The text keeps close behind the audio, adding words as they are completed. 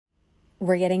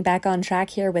We're getting back on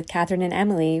track here with Catherine and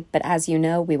Emily, but as you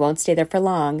know, we won't stay there for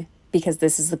long because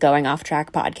this is the Going Off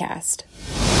Track podcast.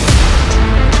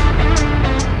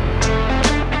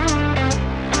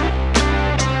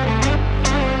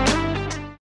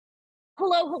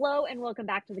 Hello, and welcome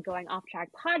back to the Going Off Track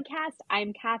podcast.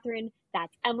 I'm Catherine,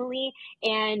 that's Emily,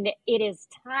 and it is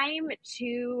time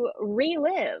to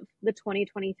relive the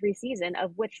 2023 season,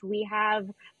 of which we have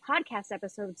podcast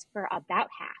episodes for about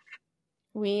half.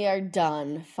 We are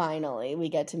done, finally. We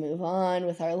get to move on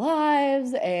with our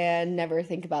lives and never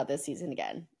think about this season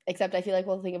again. Except I feel like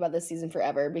we'll think about this season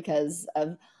forever because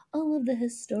of all of the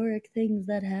historic things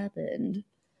that happened.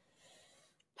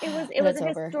 It was a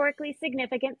historically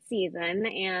significant season,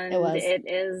 and it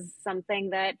is something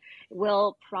that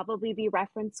will probably be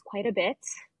referenced quite a bit.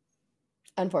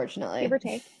 Unfortunately. Give or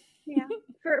take. Yeah.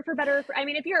 For better, I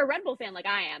mean, if you're a Red Bull fan like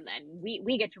I am, then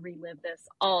we get to relive this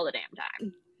all the damn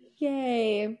time.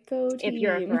 Yay, go team. If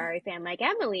you're a Ferrari fan like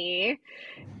Emily,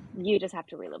 you just have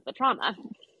to relive the trauma.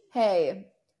 Hey,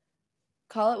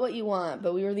 call it what you want,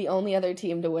 but we were the only other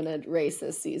team to win a race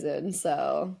this season,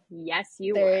 so... Yes,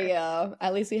 you were. There you go.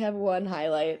 At least we have one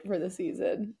highlight for the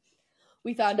season.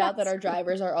 We found out that our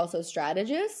drivers are also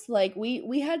strategists. Like,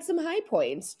 we had some high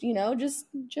points, you know, just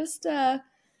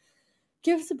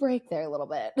give us a break there a little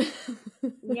bit.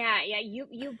 Yeah,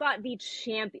 you've got the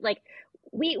champion. Like,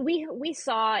 we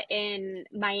saw in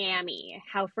Miami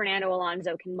how Fernando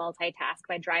Alonso can multitask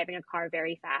by driving a car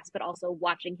very fast, but also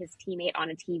watching his teammate on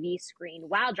a TV screen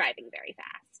while driving very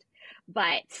fast.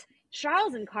 But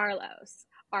Charles and Carlos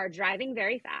are driving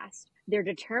very fast. They're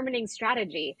determining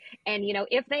strategy. And, you know,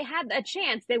 if they had a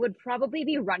chance, they would probably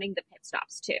be running the pit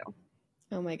stops too.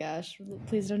 Oh my gosh.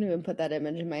 Please don't even put that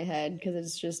image in my head because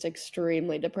it's just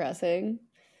extremely depressing.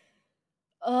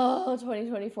 Oh,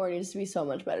 2024 needs to be so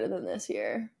much better than this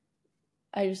year.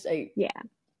 Yeah.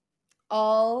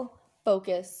 All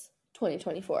focus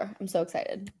 2024. I'm so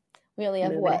excited. We only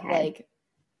have like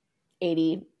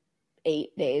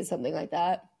 88 days, something like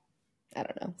that. I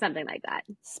don't know. Something like that.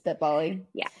 Spitballing.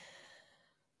 Yeah.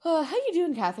 How you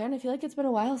doing, Catherine? I feel like it's been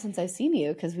a while since I've seen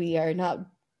you because we are not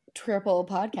triple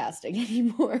podcasting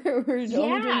anymore. We're only doing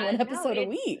one episode a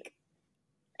week.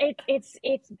 It's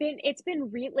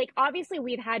been like, obviously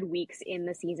we've had weeks in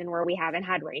the season where we haven't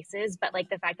had races, but like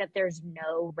the fact that there's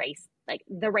no race, like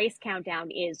the race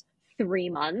countdown is 3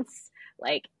 months.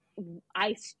 Like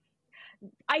I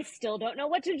still don't know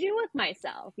what to do with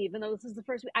myself, even though this is the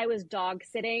first week. I was dog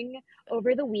sitting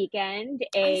over the weekend.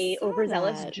 A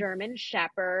overzealous German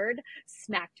Shepherd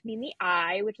smacked me in the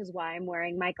eye, which is why I'm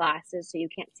wearing my glasses so you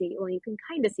can't see. Well, you can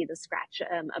kind of see the scratch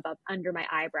above under my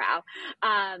eyebrow.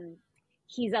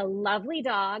 He's a lovely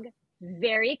dog,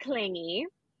 very clingy.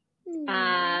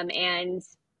 And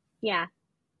yeah,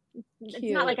 Cute.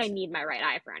 It's not like I need my right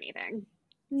eye for anything.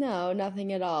 No,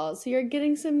 nothing at all. So you're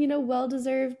getting some,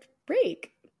 well-deserved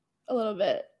break a little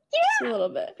bit. Yeah. Just a little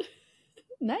bit.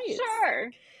 Nice. Sure.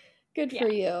 Good for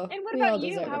you. And what about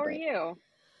you? How are you?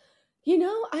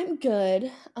 I'm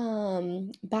good.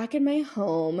 Back in my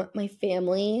home, my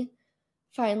family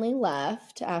finally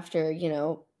left after,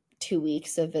 2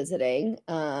 weeks of visiting.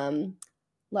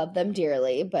 Love them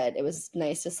dearly, but it was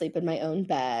nice to sleep in my own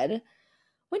bed.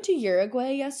 Went to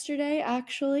Uruguay yesterday,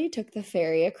 actually. Took the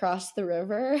ferry across the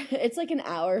river. It's like an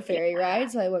hour ferry ride,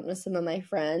 so I went with some of my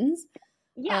friends.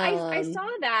 Yeah, I saw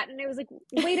that, and it was like,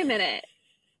 wait a minute.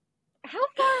 How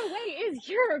far away is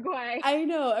Uruguay? I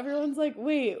know. Everyone's like,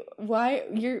 wait, why?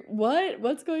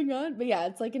 What's going on? But yeah,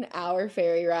 it's like an hour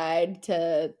ferry ride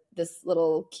to this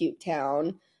little cute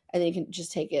town, and then you can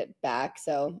just take it back.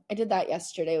 So I did that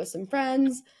yesterday with some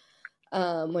friends.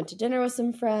 Went to dinner with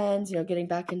some friends, getting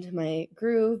back into my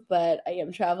groove, but I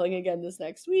am traveling again this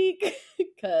next week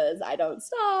because I don't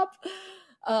stop.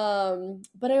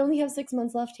 But I only have 6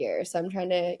 months left here, so I'm trying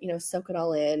to, soak it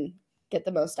all in, get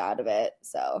the most out of it.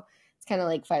 So it's kind of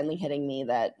like finally hitting me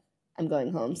that I'm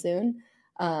going home soon.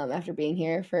 After being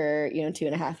here for,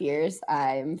 2.5 years,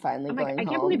 I'm finally going home. I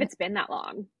can't believe it's been that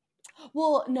long.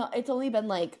 Well, no, it's only been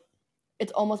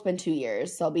it's almost been 2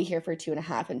 years, so I'll be here for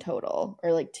 2.5 in total,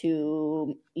 or like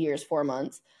 2 years, 4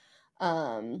 months.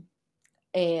 And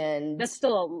that's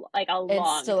still a long time.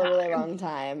 It's still a really long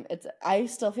time. I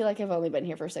still feel like I've only been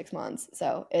here for 6 months,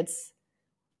 so it's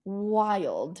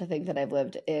wild to think that I've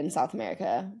lived in South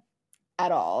America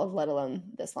at all, let alone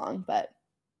this long, but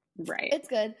right. It's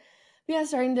good. But yeah,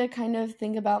 starting to kind of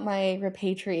think about my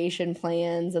repatriation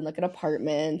plans and look at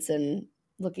apartments and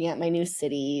looking at my new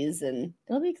cities, and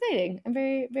it'll be exciting. I'm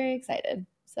very, very excited.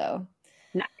 So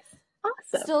nice.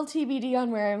 Awesome. Still TBD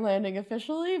on where I'm landing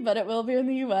officially, but it will be in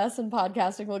the US and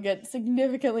podcasting will get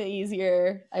significantly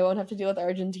easier. I won't have to deal with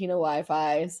Argentina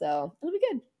Wi-Fi, so it'll be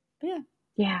good. But yeah.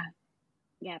 Yeah.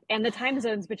 Yeah. And the time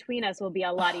zones between us will be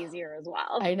a lot easier as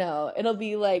well. I know. It'll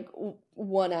be like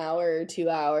 1 hour, 2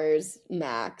 hours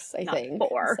max, I think. Not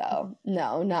 4. So,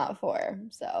 no, not 4.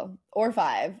 So, or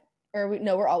 5.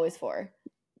 No, we're always 4.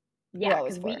 Yeah,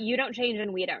 because you don't change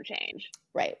and we don't change.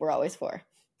 Right. We're always 4.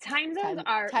 Time zones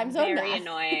are very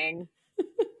annoying.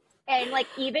 And like,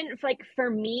 even for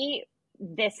me,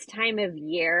 this time of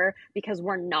year, because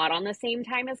we're not on the same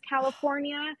time as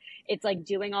California, it's like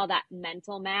doing all that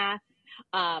mental math.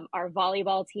 Our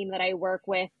volleyball team that I work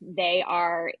with, they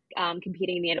are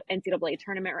competing in the NCAA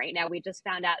tournament right now. We just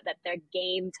found out that their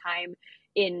game time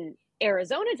in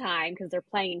Arizona time, because they're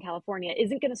playing in California,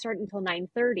 isn't going to start until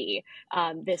 9:30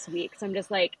 this week. So I'm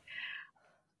just like,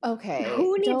 okay,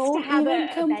 who needs to have even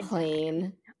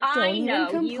complain. Don't even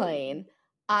complain.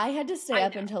 I had to stay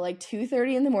up until like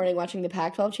 2:30 in the morning watching the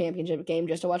Pac-12 championship game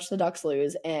just to watch the Ducks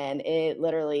lose, and it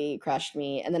literally crushed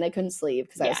me. And then I couldn't sleep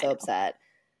because I was so upset.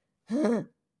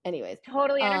 Anyways,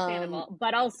 totally understandable.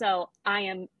 But also, I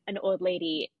am an old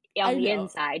lady on the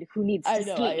inside who needs to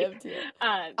sleep. I am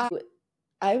too.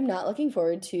 I'm not looking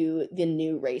forward to the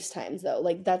new race times though.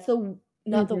 Like that's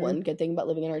not the one good thing about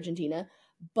living in Argentina,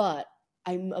 but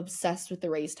I'm obsessed with the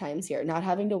race times here. Not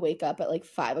having to wake up at like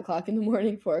 5 o'clock in the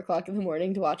morning, 4 o'clock in the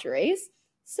morning to watch a race.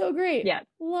 So great. Yeah.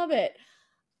 Love it.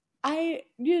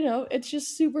 It's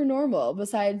just super normal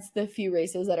besides the few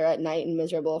races that are at night and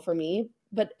miserable for me.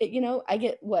 But, I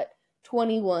get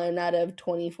 21 out of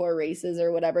 24 races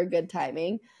or whatever, good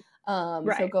timing.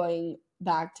 Right. So going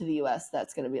back to the US,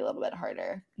 that's going to be a little bit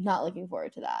harder. Not looking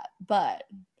forward to that. But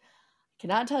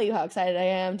cannot tell you how excited I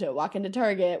am to walk into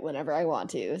Target whenever I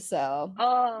want to. So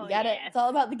you got it. It's all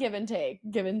about the give and take.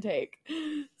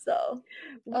 So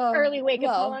early wake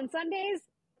up call on Sundays,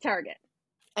 Target.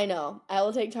 I know. I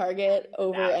will take Target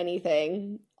over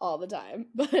anything all the time.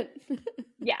 But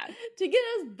yeah, to get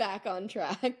us back on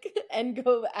track and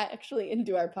go actually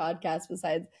into our podcast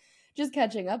besides just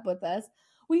catching up with us,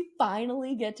 we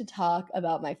finally get to talk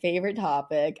about my favorite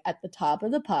topic at the top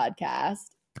of the podcast,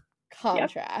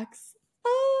 contracts.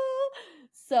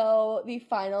 So the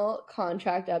final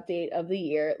contract update of the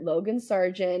year, Logan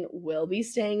Sargent will be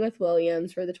staying with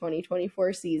Williams for the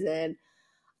 2024 season.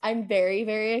 I'm very,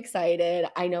 very excited.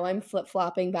 I know I'm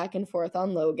flip-flopping back and forth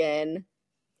on Logan.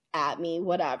 At me,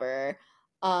 whatever.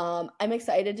 I'm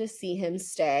excited to see him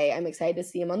stay. I'm excited to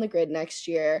see him on the grid next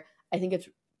year. I think it's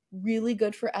really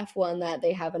good for F1 that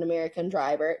they have an American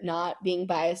driver, not being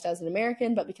biased as an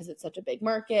American, but because it's such a big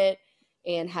market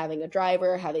and having a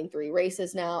driver, having 3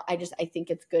 races now. I think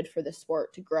it's good for the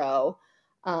sport to grow.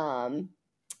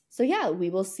 So yeah, we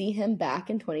will see him back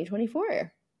in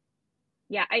 2024.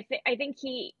 Yeah, I think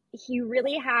he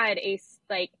really had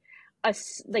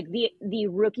the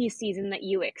rookie season that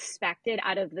you expected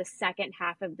out of the second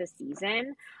half of the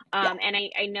season. And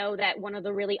I know that one of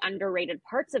the really underrated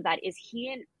parts of that is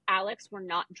he and Alex were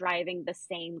not driving the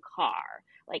same car.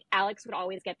 Like Alex would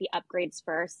always get the upgrades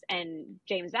first, and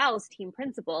James Vowles, team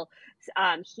principal,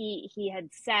 he had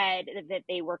said that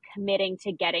they were committing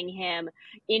to getting him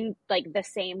in like the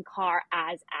same car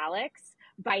as Alex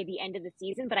by the end of the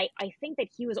season. But I think that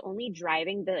he was only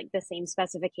driving the same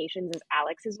specifications as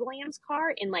Alex's Williams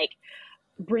car in like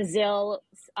Brazil,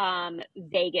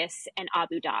 Vegas, and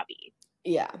Abu Dhabi.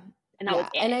 Yeah. And that was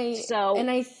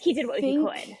it. He did what he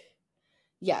could.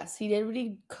 Yes, he did what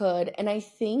he could. And I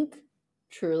think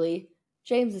truly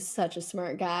James is such a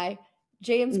smart guy.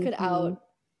 James could out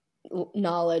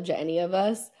knowledge any of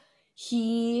us.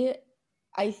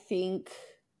 I think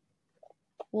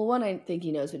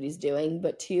he knows what he's doing,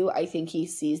 but 2, I think he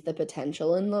sees the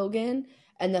potential in Logan,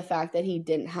 and the fact that he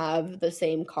didn't have the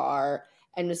same car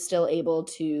and was still able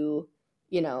to,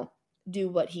 do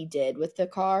what he did with the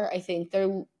car. I think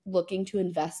they're looking to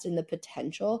invest in the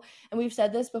potential. And we've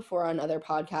said this before on other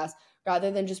podcasts, rather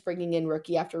than just bringing in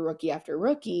rookie after rookie after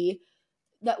rookie,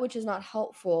 which is not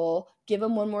helpful. Give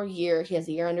him 1 more year. He has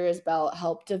a year under his belt.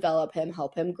 Help develop him,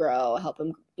 help him grow,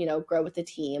 grow with the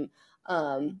team.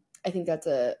 I think that's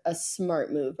a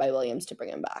smart move by Williams to bring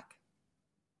him back.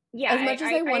 Yeah. As much as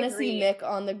I want to see Mick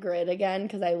on the grid again,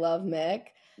 because I love Mick,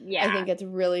 I think it's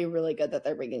really, really good that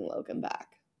they're bringing Logan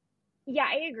back. Yeah,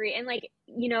 I agree. And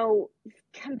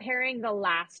comparing the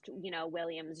last,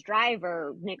 Williams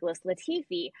driver, Nicholas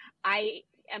Latifi, I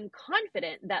am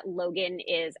confident that Logan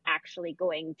is actually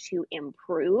going to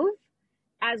improve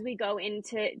as we go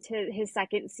into his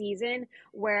second season,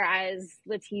 whereas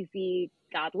Latifi,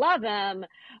 God love him,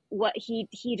 what he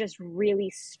just really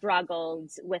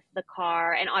struggled with the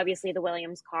car. And obviously the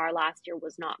Williams car last year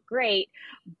was not great,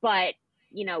 but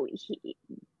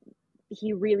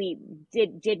he really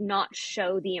did not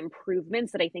show the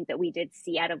improvements that I think that we did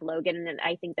see out of Logan, and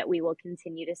I think that we will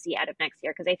continue to see out of next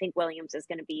year, because I think Williams is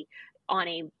going to be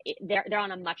they're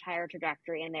on a much higher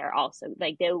trajectory, and they're also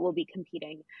like they will be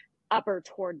competing upper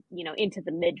toward into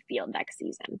the midfield next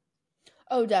season.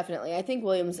 Oh, definitely. I think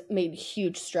Williams made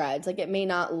huge strides. Like, it may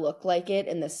not look like it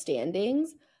in the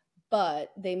standings,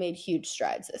 but they made huge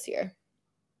strides this year.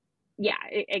 Yeah,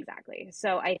 exactly.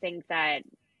 So I think that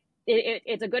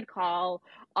it's a good call.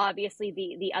 Obviously,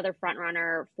 the other front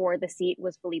runner for the seat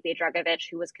was Felipe Drugovich,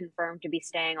 who was confirmed to be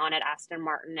staying on at Aston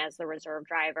Martin as the reserve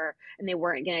driver, and they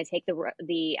weren't going to take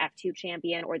the F2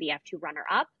 champion or the F2 runner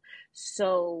up.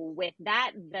 So with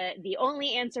that, the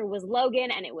only answer was Logan,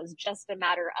 and it was just a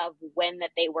matter of when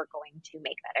that they were going to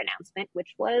make that announcement,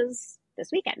 which was this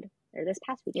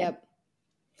past weekend. Yep.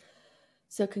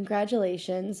 So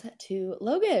congratulations to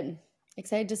Logan.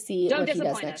 Excited to see what he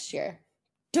does next year.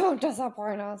 Don't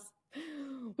disappoint us.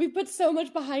 We've put so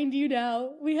much behind you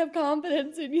now. We have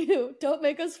confidence in you. Don't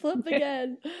make us flip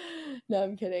again. No,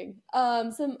 I'm kidding.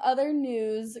 Some other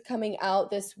news coming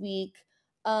out this week.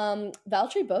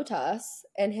 Valtteri Bottas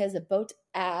and his boat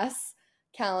ass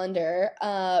calendar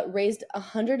raised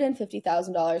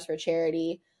 $150,000 for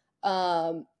charity.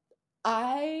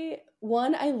 I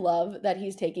love that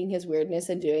he's taking his weirdness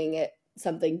and doing it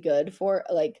something good for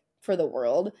the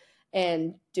world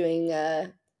and doing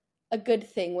a good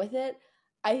thing with it.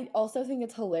 I also think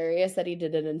it's hilarious that he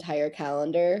did an entire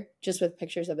calendar just with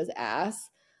pictures of his ass.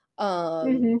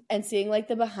 And seeing like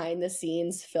the behind the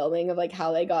scenes filming of like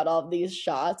how they got all of these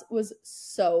shots was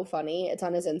so funny. It's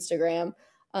on his Instagram.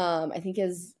 I think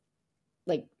his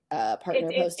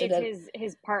partner posted it. It's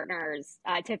his partners,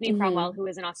 Tiffany Cromwell, who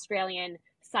is an Australian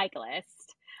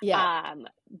cyclist. Yeah.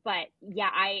 But yeah,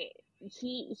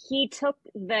 he took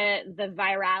the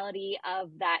virality of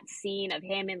that scene of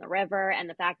him in the river and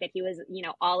the fact that he was,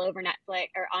 all over Netflix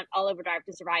or all over Drive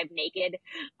to Survive naked,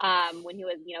 when he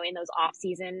was, in those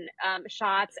off-season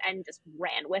shots, and just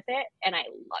ran with it, and I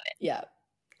love it. Yeah,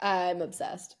 I'm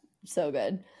obsessed. So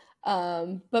good.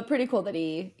 But pretty cool that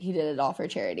he did it all for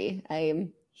charity.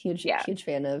 I'm huge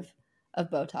fan of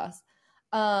Bottas.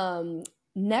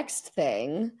 Next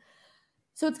thing,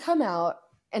 so it's come out,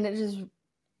 and it just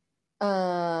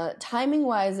timing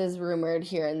wise is rumored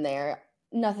here and there.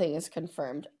 Nothing is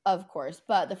confirmed, of course,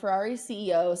 but the Ferrari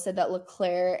CEO said that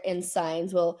Leclerc and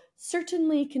Sainz will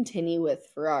certainly continue with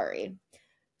Ferrari.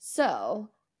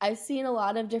 So I've seen a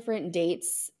lot of different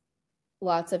dates,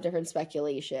 lots of different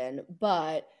speculation,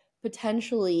 but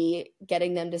potentially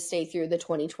getting them to stay through the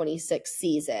 2026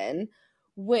 season,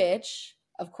 which,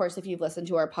 of course, if you've listened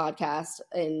to our podcast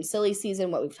in silly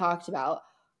season, what we've talked about,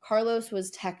 Carlos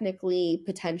was technically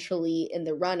potentially in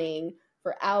the running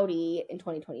for Audi in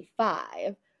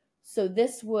 2025. So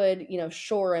this would,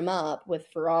 shore him up with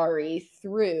Ferrari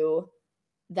through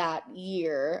that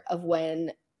year of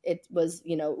when it was,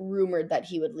 rumored that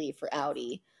he would leave for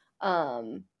Audi.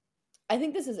 I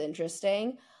think this is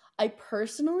interesting. I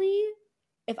personally,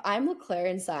 if I'm Leclerc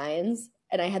and Sainz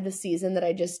and I had the season that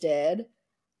I just did,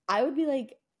 I would be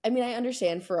like, I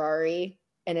understand Ferrari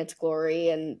and its glory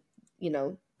and,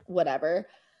 whatever.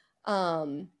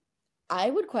 I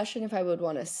would question if I would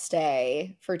want to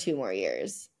stay for 2 more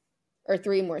years or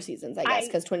 3 more seasons, I guess,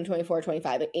 because 2024,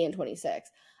 25, and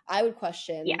 26. I would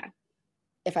question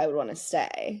if I would want to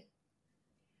stay.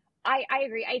 I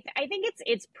agree. I think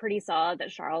it's pretty solid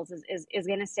that Charles is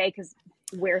going to stay, because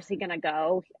where's he going to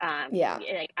go?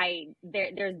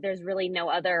 There's really no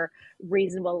other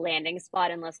reasonable landing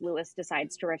spot unless Lewis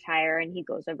decides to retire and he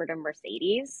goes over to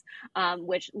Mercedes,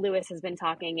 which Lewis has been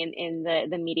talking in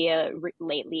the media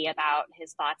lately about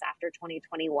his thoughts after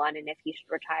 2021 and if he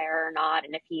should retire or not,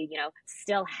 and if he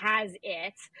still has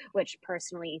it, which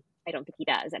personally I don't think he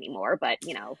does anymore, but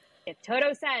if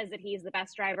Toto says that he's the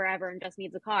best driver ever and just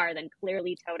needs a car, then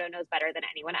clearly Toto knows better than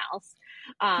anyone else.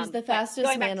 He's the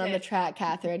fastest man on the track,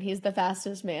 Catherine. He's the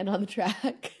fastest man on the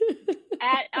track.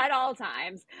 at all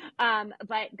times.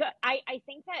 But I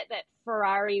think that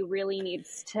Ferrari really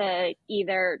needs to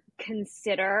either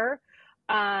consider,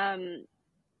 I'm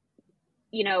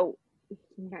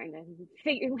trying to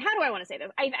figure, how do I want to say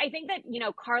this? I think that,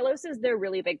 Carlos is the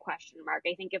really big question mark.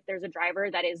 I think if there's a driver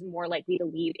that is more likely to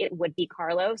leave, it would be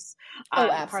Carlos. Oh,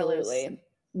 absolutely.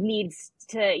 needs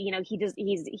to,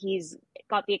 he's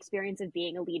got the experience of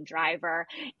being a lead driver,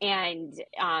 and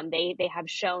they have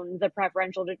shown the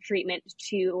preferential treatment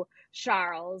to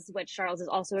Charles, which Charles is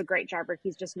also a great driver.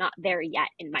 He's just not there yet,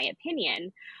 in my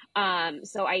opinion.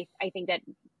 So I think that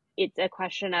it's a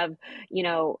question of,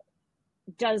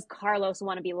 does Carlos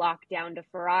want to be locked down to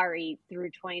Ferrari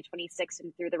through 2026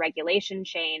 and through the regulation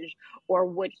change, or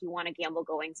would he want to gamble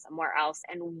going somewhere else?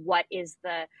 And what is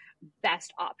the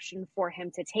best option for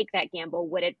him to take that gamble?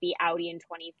 Would it be Audi in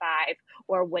 25,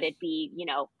 or would it be,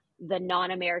 the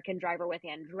non-American driver with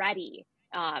Andretti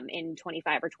in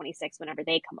 25 or 26 whenever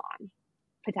they come on,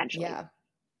 potentially? Yeah.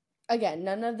 Again,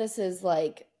 none of this is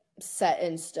like set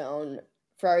in stone.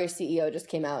 Ferrari's CEO just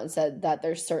came out and said that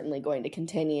they're certainly going to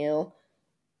continue.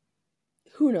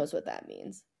 Who knows what that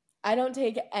means? I don't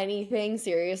take anything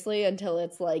seriously until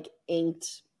it's like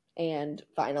inked and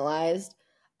finalized.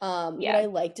 Would I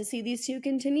like to see these two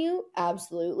continue?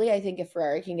 Absolutely. I think if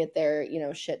Ferrari can get their,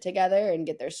 shit together and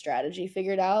get their strategy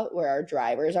figured out where our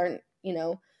drivers aren't,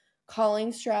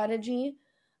 calling strategy.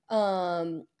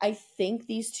 I think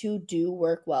these two do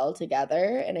work well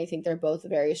together, and I think they're both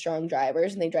very strong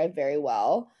drivers and they drive very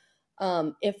well.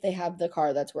 If they have the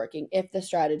car that's working, if the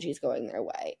strategy is going their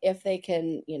way, if they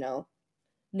can,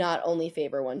 not only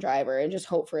favor one driver and just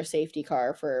hope for a safety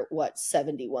car for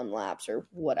 71 laps or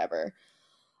whatever.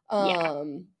 You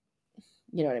know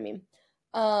what I mean?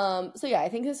 So yeah, I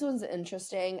think this one's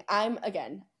interesting.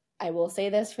 I will say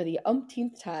this for the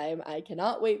umpteenth time. I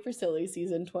cannot wait for silly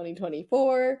season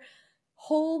 2024.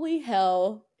 Holy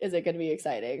hell, is it going to be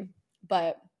exciting?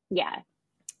 But yeah,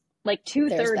 like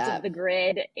 2/3 of the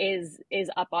grid is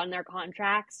up on their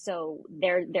contracts, so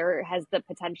there has the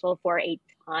potential for a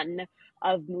ton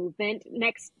of movement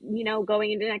next,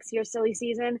 going into next year's silly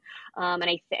season. And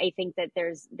I think that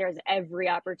there's every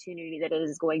opportunity that it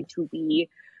is going to be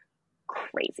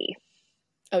crazy.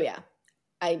 Oh yeah,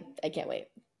 I can't wait.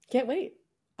 Can't wait.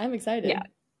 I'm excited. Yeah.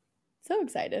 So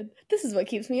excited. This is what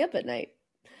keeps me up at night.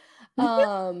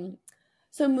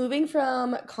 So moving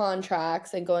from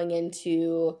contracts and going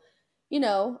into,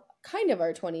 kind of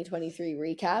our 2023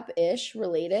 recap-ish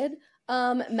related,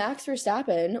 Max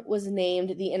Verstappen was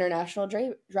named the International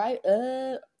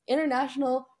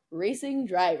Racing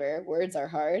Driver, words are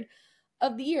hard,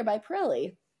 of the year by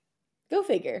Pirelli. Go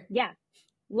figure. Yeah.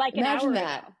 Like Imagine an hour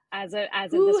that. ago, as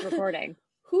of this recording.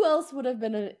 Who else would have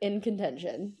been in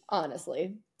contention,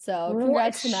 honestly? So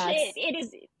congrats to Max. It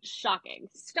is shocking.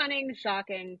 Stunning,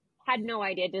 shocking. Had no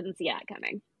idea, didn't see that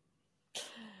coming.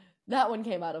 That one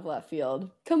came out of left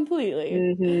field completely.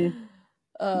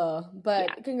 Mm-hmm.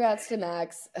 But congrats to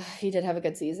Max. He did have a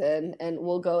good season, and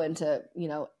we'll go into,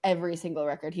 every single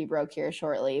record he broke here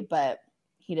shortly, but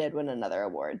he did win another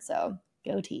award, so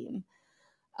go team.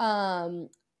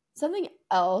 Something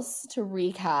else to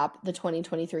recap the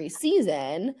 2023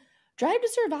 season, Drive to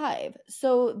Survive.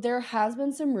 So there has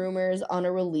been some rumors on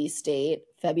a release date,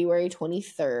 February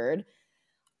 23rd.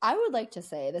 I would like to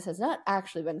say this has not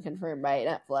actually been confirmed by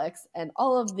Netflix, and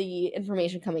all of the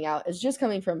information coming out is just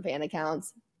coming from fan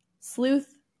accounts.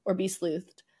 Sleuth or be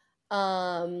sleuthed.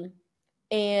 And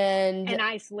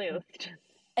I sleuthed.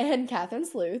 And Catherine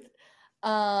sleuthed.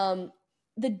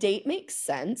 The date makes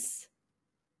sense.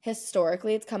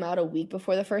 Historically, it's come out a week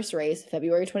before the first race.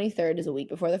 February 23rd is a week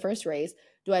before the first race.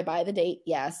 Do I buy the date?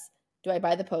 Yes. Do I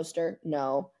buy the poster?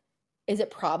 No. Is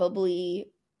it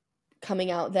probably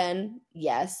coming out then?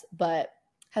 Yes, but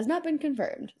has not been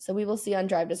confirmed. So we will see on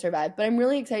Drive to Survive. But I'm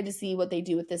really excited to see what they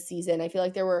do with this season. I feel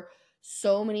like there were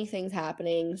so many things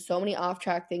happening, so many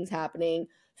off-track things happening,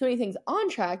 so many things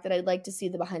on track that I'd like to see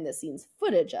the behind-the-scenes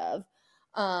footage of.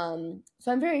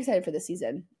 So I'm very excited for this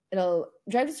season.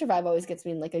 Drive to Survive always gets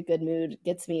me in like a good mood,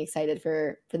 gets me excited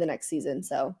for the next season.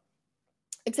 So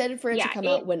excited for it to come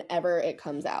out whenever it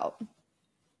comes out.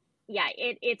 Yeah,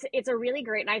 it's a really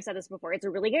great, and I've said this before, it's a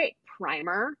really great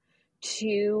primer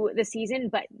to the season,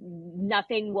 but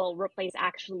nothing will replace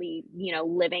actually,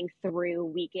 living through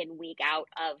week in, week out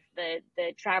of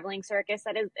the traveling circus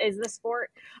that is the sport.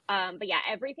 But yeah,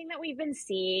 everything that we've been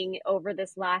seeing over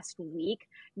this last week,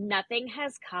 nothing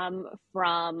has come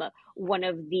from one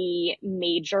of the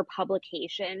major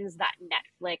publications that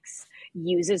Netflix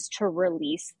uses to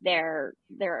release their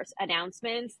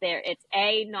announcements. It's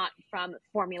not from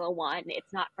Formula One,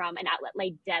 it's not from an outlet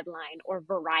like Deadline or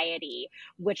Variety,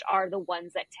 which are the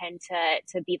ones that tend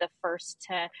to be the first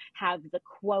to have the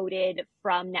quoted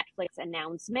from Netflix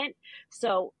announcement.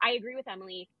 So I agree with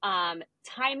Emily.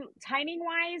 Timing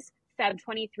wise, Feb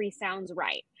 23 sounds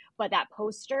right. But that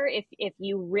poster, if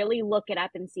you really look it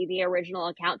up and see the original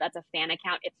account, that's a fan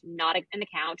account. It's not an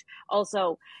account.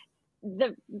 Also,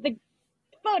 the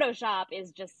Photoshop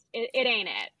is just, it ain't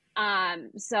it.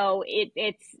 So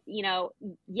it's,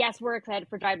 yes, we're excited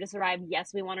for Drive to Survive.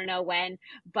 Yes, we want to know when,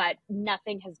 but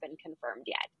nothing has been confirmed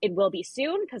yet. It will be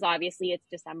soon because obviously it's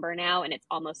December now and it's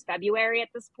almost February at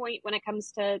this point when it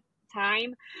comes to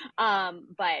time.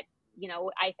 But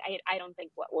I don't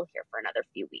think what we'll hear for another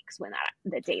few weeks when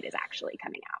the date is actually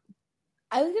coming out.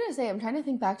 I was gonna say, I'm trying to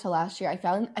think back to last year.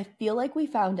 I feel like we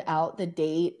found out the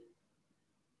date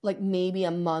like maybe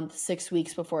a month, 6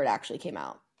 weeks before it actually came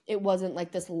out. It wasn't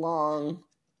like this long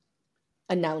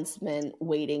announcement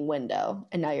waiting window,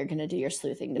 and now you're gonna do your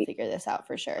sleuthing to figure this out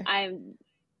for sure. I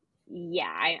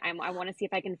want to see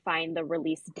if I can find the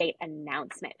release date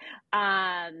announcement.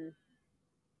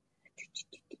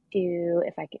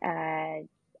 If I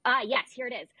yes, here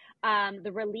it is.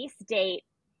 The release date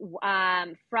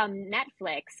from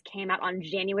Netflix came out on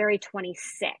January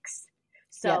 26th.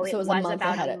 So it was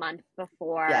about a month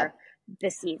before the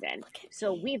season.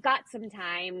 So we've got some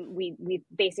time. We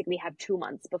basically have 2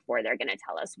 months before they're going to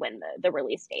tell us when the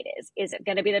release date is. Is it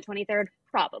going to be the 23rd?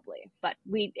 Probably, but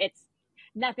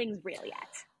nothing's real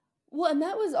yet. Well, and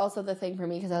that was also the thing for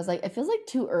me because I was like, it feels like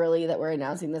too early that we're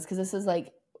announcing this because this is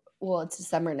like, well, it's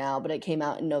December now, but it came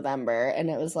out in November, and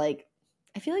it was like,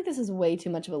 I feel like this is way too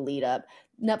much of a lead up.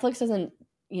 Netflix doesn't,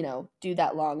 do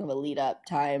that long of a lead up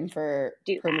time for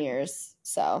premieres,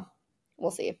 so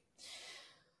we'll see.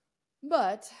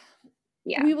 But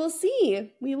yeah, we will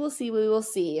see. We will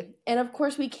see. And of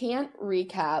course, we can't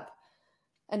recap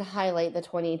and highlight the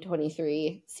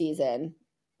 2023 season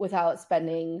without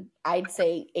spending, I'd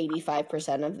say,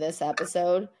 85% of this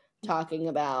episode talking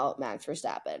about Max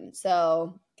Verstappen.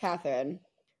 So, Catherine,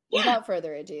 without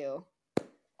further ado,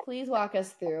 please walk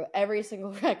us through every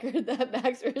single record that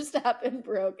Max Verstappen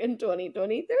broke in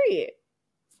 2023.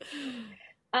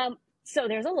 So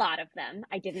there's a lot of them.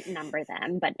 I didn't number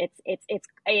them, but it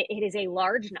is a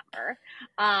large number.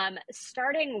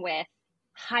 Starting with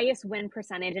highest win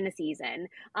percentage in a season,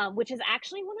 which is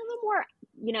actually one of the more,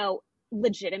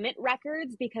 legitimate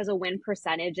records because a win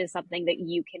percentage is something that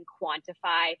you can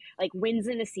quantify. Like wins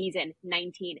in a season,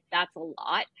 19, that's a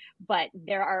lot, but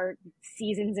there are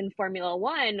seasons in Formula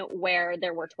One where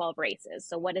there were 12 races.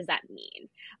 So what does that mean?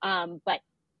 But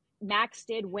Max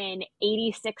did win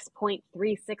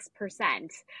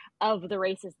 86.36% of the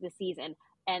races this season.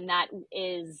 And that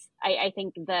is, I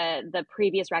think the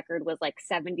previous record was like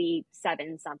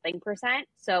 77 something percent.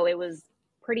 So it was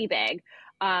pretty big.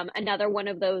 Another one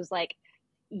of those, like,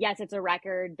 yes, it's a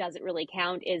record, doesn't really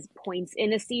count, is points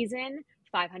in a season,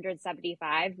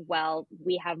 575. Well,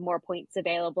 we have more points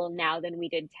available now than we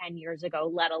did 10 years ago,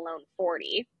 let alone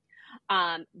 40.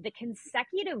 The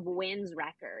consecutive wins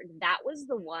record, that was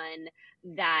the one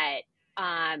that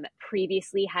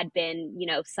previously had been,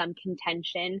 some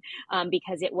contention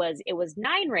because it was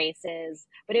 9 races,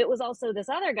 but it was also this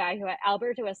other guy who,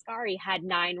 Alberto Ascari, had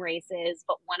 9 races,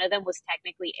 but one of them was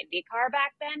technically IndyCar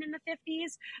back then in the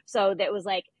 50s. So that was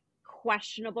like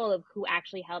questionable of who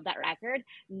actually held that record.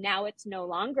 Now it's no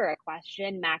longer a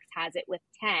question. Max has it with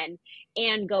 10,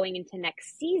 and going into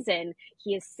next season,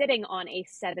 he is sitting on a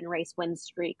 7 race win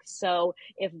streak. So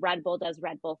if Red Bull does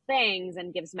Red Bull things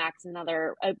and gives Max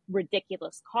a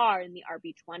ridiculous car in the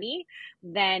RB20,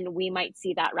 then we might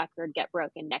see that record get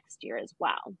broken next year as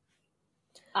well.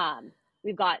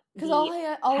 We've got, because all he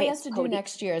has to do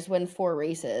next year is win 4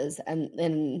 races, and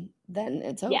then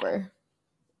it's over.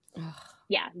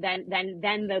 Yeah, then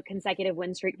the consecutive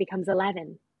win streak becomes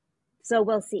 11. So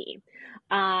we'll see.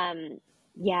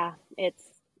 Yeah,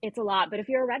 it's a lot. But if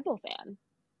you're a Red Bull fan,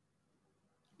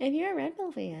 the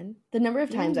number of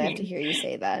times I have to hear you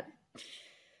say that,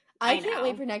 I can't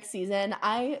wait for next season.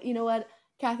 You know what,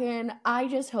 Catherine, I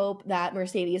just hope that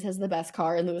Mercedes has the best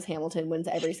car and Lewis Hamilton wins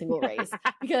every single race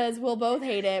because we'll both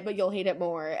hate it, but you'll hate it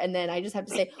more. And then I just have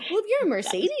to say, well, if you're a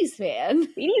Mercedes fan.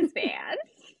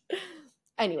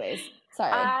 Anyways.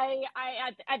 Sorry. I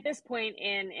at this point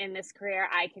in this career,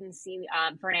 I can see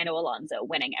Fernando Alonso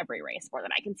winning every race more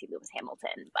than I can see Lewis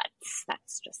Hamilton, but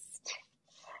that's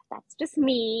just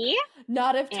me.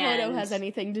 Not if Toto has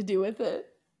anything to do with it.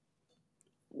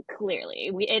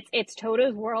 Clearly, it's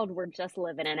Toto's world. We're just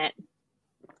living in it.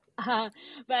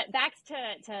 But back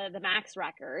to the Max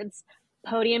records,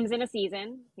 podiums in a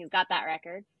season. He's got that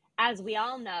record. As we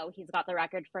all know, he's got the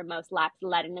record for most laps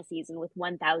led in a season with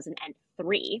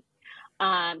 1,003.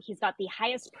 He's got the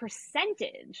highest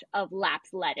percentage of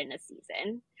laps led in a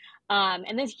season.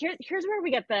 And then here's where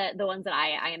we get the ones that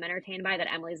I am entertained by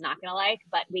that Emily's not going to like.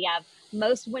 But we have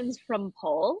most wins from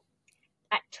pole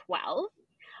at 12.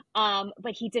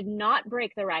 But he did not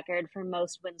break the record for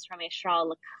most wins from a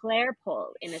Charles Leclerc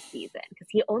pole in a season because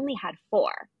he only had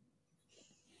 4.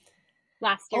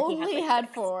 Last year Only he had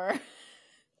six. 4.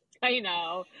 I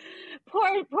know.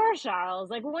 Poor Charles.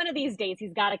 Like, one of these days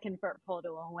he's got to convert pole to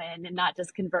a win and not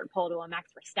just convert pole to a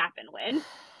Max Verstappen win.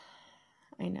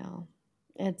 I know.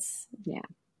 It's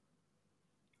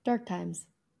dark times.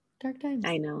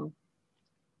 I know.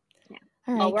 Yeah.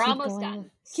 All right, well, we're almost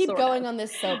done. Keep going on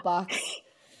this soapbox.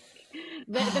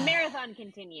 The marathon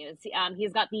continues.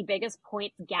 He's got the biggest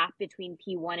points gap between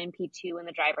P1 and P2 in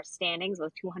the driver's standings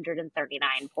with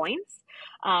 239 points.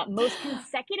 Most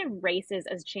consecutive races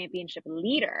as championship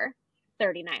leader,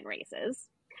 39 races.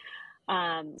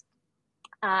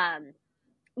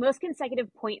 Most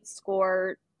consecutive points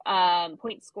scored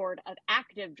of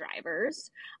active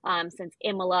drivers since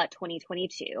Imola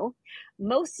 2022.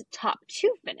 Most top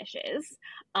 2 finishes.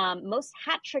 Most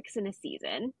hat tricks in a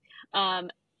season.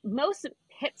 Most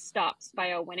pit stops by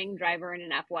a winning driver in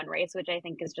an F1 race, which I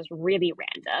think is just really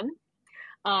random.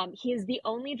 He is the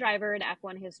only driver in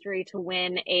F1 history to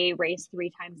win a race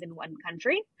 3 times in one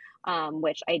country,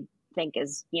 which I think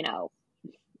is,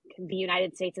 the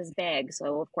United States is big.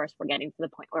 So, of course, we're getting to the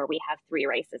point where we have 3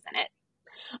 races in it.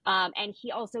 And he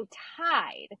also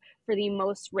tied for the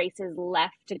most races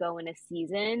left to go in a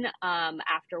season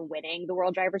after winning the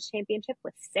World Drivers' Championship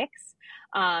with 6.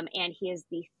 And he is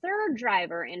the 3rd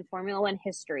driver in Formula One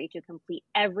history to complete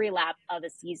every lap of a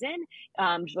season,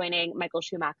 joining Michael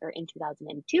Schumacher in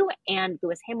 2002 and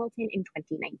Lewis Hamilton in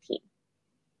 2019.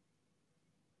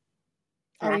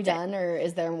 Are we done, or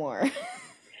is there more?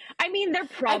 I mean, there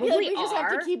probably I feel like we just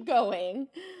have to keep going.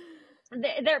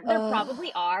 There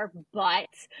probably are, but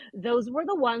those were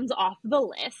the ones off the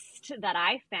list that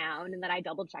I found and that I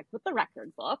double checked with the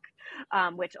record book,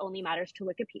 which only matters to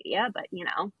Wikipedia, but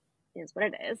is what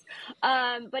it is.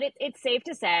 But it's safe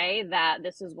to say that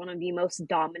this is one of the most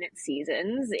dominant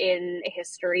seasons in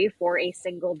history for a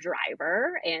single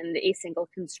driver and a single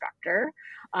constructor.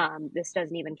 This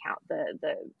doesn't even count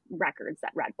the records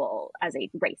that Red Bull as a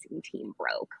racing team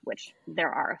broke, which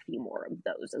there are a few more of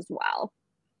those as well.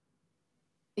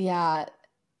 Yeah,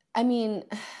 I mean,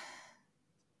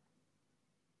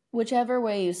 whichever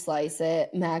way you slice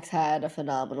it, Max had a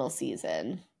phenomenal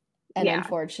season. And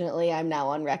unfortunately, I'm now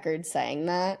on record saying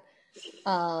that.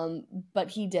 But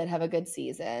he did have a good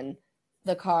season.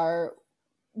 The car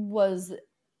was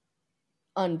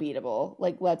unbeatable.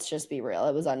 Like, let's just be real.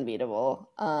 It was unbeatable.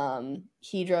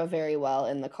 He drove very well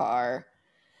in the car.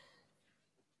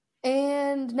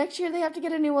 And next year they have to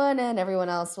get a new one, and everyone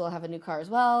else will have a new car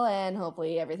as well, and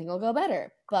hopefully everything will go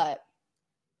better. But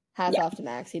hats off to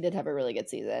Max. He did have a really good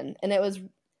season. And it was,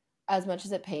 as much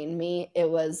as it pained me, it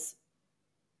was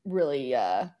really,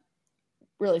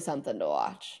 really something to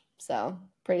watch. So,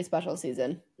 pretty special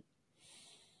season.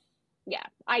 Yeah,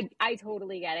 I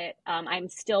totally get it. I'm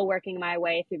still working my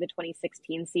way through the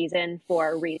 2016 season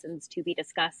for reasons to be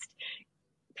discussed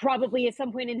probably at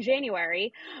some point in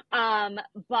January.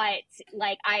 But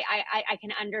like, I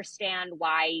can understand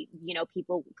why,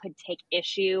 people could take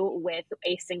issue with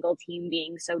a single team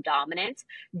being so dominant.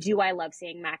 Do I love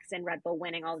seeing Max and Red Bull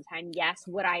winning all the time? Yes.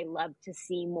 Would I love to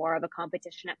see more of a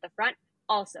competition at the front?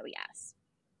 Also, yes.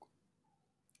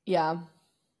 Yeah.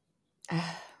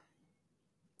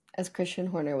 As Christian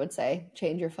Horner would say,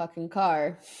 change your fucking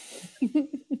car.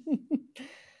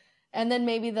 And then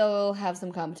maybe they'll have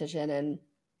some competition.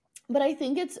 But I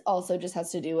think it's also just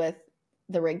has to do with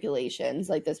the regulations,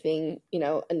 like this being,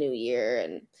 a new year.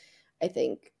 And I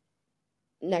think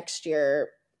next year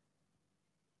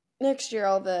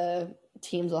all the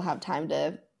teams will have time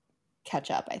to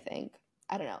catch up, I think.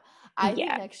 I don't know. I think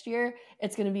next year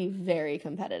it's going to be very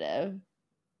competitive.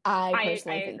 I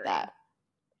personally think that.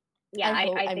 Yeah,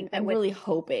 I think that I'm really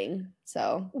hoping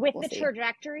so. With the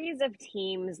trajectories of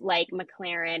teams like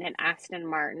McLaren and Aston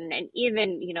Martin and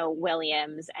even,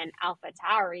 Williams and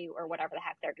AlphaTauri or whatever the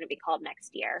heck they're going to be called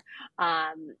next year,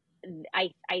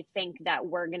 I think that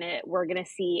we're gonna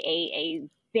see a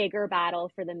bigger battle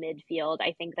for the midfield.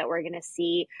 I think that we're gonna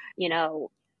see,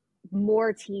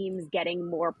 more teams getting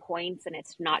more points, and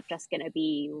it's not just going to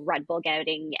be Red Bull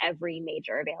getting every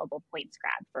major available points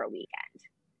grab for a weekend,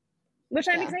 which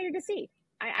I'm excited to see.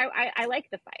 I like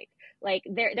the fight. Like,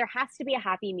 there has to be a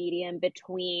happy medium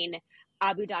between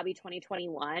Abu Dhabi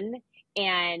 2021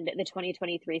 and the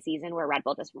 2023 season where Red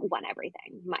Bull just won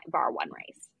everything, bar one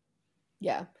race.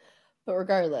 Yeah. But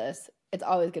regardless, it's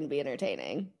always going to be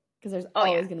entertaining because there's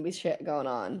always going to be shit going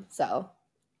on. So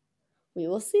we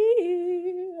will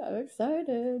see. I'm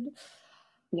excited.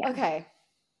 Yeah. Okay.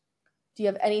 Do you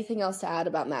have anything else to add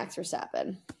about Max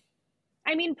Verstappen?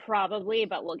 I mean, probably,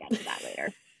 but we'll get to that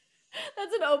later.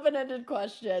 That's an open-ended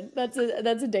question. That's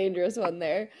a dangerous one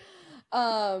there.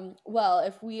 Well,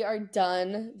 if we are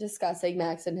done discussing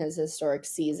Max and his historic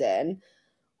season,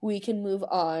 we can move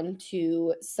on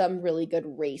to some really good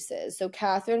races. So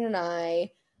Catherine and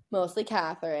I, mostly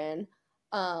Catherine,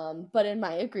 but in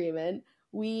my agreement,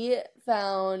 we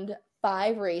found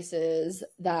 5 races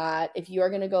that if you are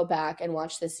going to go back and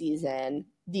watch the season,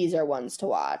 these are ones to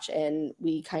watch. And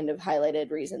we kind of highlighted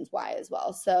reasons why as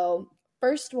well. So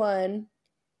first one,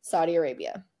 Saudi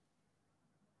Arabia.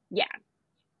 Yeah.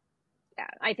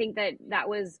 I think that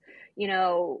was,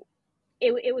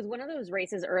 it was one of those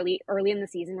races early in the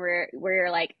season where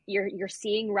you're like you're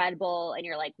seeing Red Bull and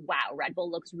you're like, wow, Red Bull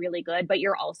looks really good, but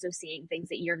you're also seeing things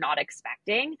that you're not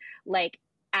expecting, like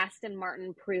Aston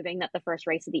Martin proving that the first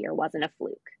race of the year wasn't a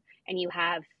fluke. And you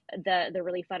have the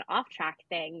really fun off track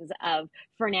things of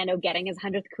Fernando getting his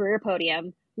 100th career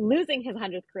podium, losing his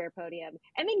 100th career podium,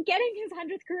 and then getting his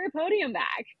 100th career podium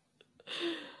back.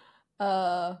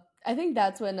 I think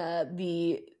that's when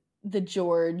the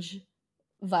George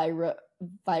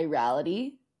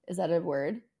virality, is that a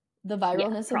word? The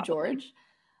viralness of George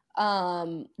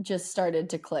just started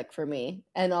to click for me,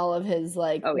 and all of his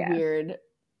weird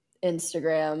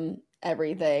Instagram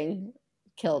everything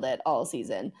killed it all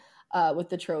season, with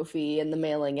the trophy and the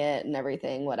mailing it and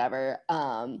everything, whatever.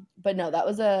 But no, that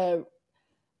was a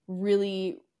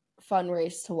really fun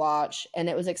race to watch, and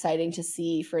it was exciting to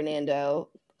see Fernando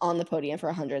on the podium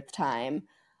for 100th time.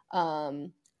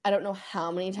 I don't know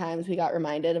how many times we got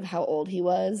reminded of how old he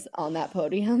was on that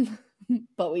podium,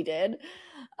 but we did.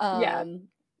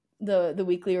 The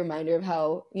weekly reminder of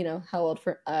how old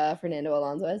Fernando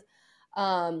Alonso is.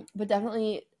 But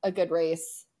definitely a good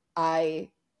race. I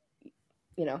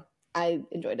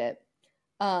enjoyed it.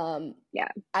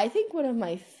 I think one of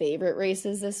my favorite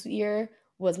races this year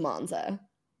was Monza.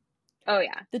 Oh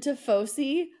yeah. The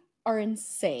Tifosi are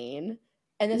insane.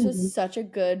 And this was such a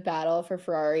good battle for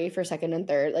Ferrari for second and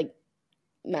third. Like,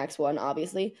 Max won,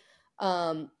 obviously.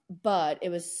 But it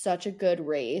was such a good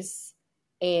race.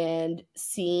 And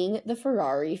seeing the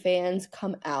Ferrari fans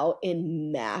come out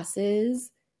in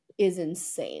masses is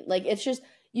insane. Like, it's just,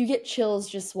 you get chills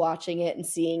just watching it and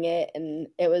seeing it. And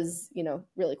it was,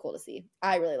 really cool to see.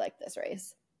 I really liked this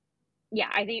race. Yeah,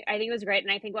 I think it was great.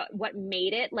 And I think what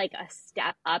made it like a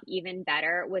step up even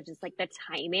better was just like the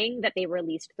timing that they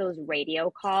released those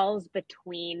radio calls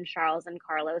between Charles and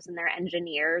Carlos and their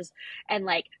engineers, and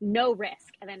like, no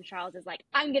risk. And then Charles is like,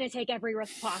 I'm going to take every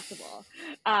risk possible.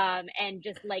 And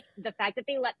just like the fact that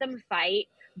they let them fight,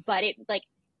 but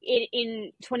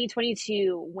in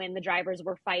 2022, when the drivers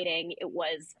were fighting, it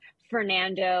was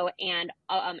Fernando and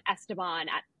Esteban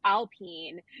at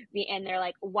Alpine, and they're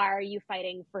like, why are you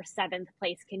fighting for 7th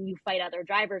place? Can you fight other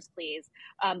drivers, please?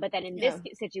 But then in this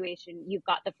situation, you've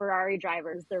got the Ferrari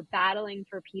drivers, they're battling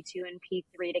for P2 and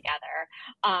P3 together.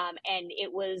 And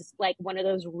it was like one of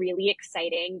those really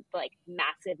exciting, like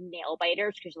massive nail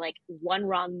biters, because like one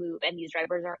wrong move and these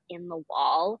drivers are in the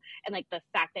wall. And like the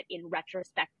fact that in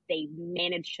retrospect, they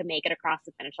managed to make it across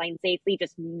the finish line safely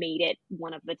just made it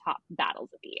one of the top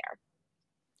battles of the year.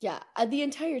 Yeah, the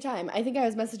entire time. I think I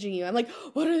was messaging you. I'm like,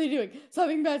 what are they doing?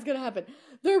 Something bad's going to happen.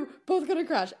 They're both going to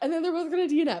crash. And then they're both going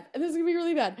to DNF. And this is going to be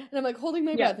really bad. And I'm like holding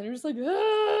my breath. And I'm just like,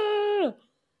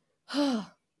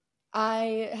 ah.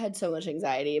 I had so much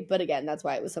anxiety. But again, that's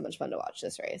why it was so much fun to watch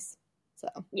this race. So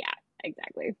yeah,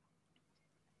 exactly.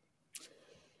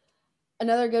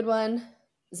 Another good one,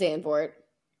 Zandvoort.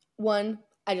 One,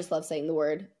 I just love saying the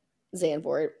word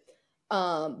Zandvoort.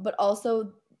 But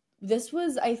also, this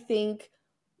was, I think,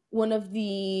 one of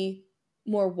the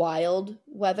more wild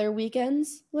weather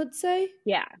weekends, let's say.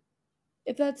 Yeah.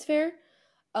 If that's fair.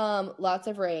 Lots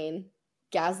of rain.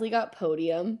 Gasly got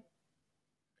podium.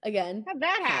 Again. How'd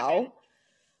that happen?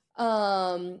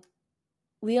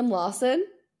 Liam Lawson.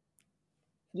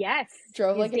 Yes.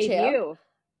 Drove like a champ.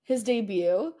 His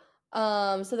debut.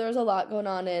 So there was a lot going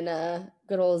on in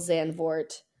good old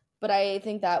Zandvoort. But I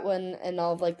think that one and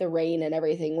all of like the rain and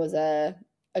everything was a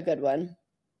good one.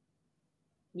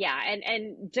 Yeah,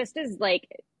 and just as like,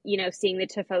 seeing the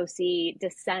Tifosi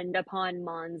descend upon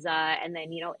Monza, and then,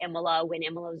 Imola, when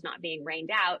Imola's not being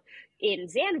rained out, in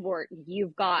Zandvoort,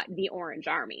 you've got the Orange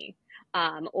Army.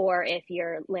 Or if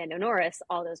you're Lando Norris,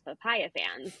 all those papaya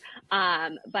fans.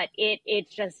 But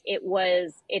it's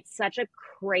such a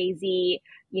crazy,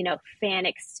 fan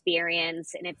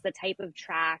experience, and it's the type of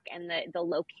track and the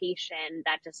location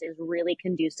that just is really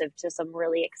conducive to some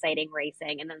really exciting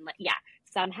racing. And then,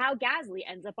 somehow Gasly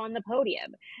ends up on the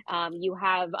podium. You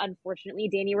have, unfortunately,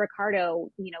 Danny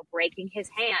Ricciardo, breaking his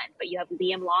hand, but you have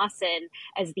Liam Lawson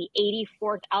as the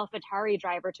 84th AlphaTauri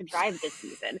driver to drive this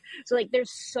season. So like,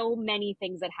 there's so many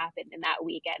things that happened in that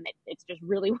weekend. It's just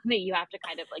really one that you have to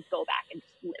kind of like go back and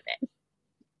just live it.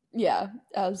 Yeah,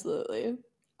 absolutely.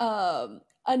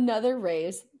 Another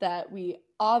race that we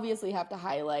obviously have to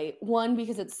highlight, one,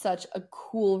 because it's such a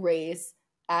cool race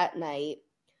at night,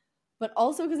 but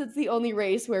also because it's the only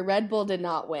race where Red Bull did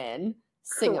not win,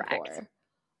 Singapore. Correct.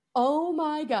 Oh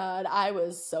my God, I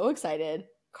was so excited.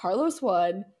 Carlos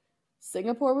won.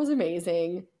 Singapore was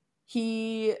amazing.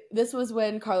 This was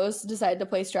when Carlos decided to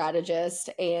play strategist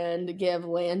and give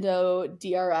Lando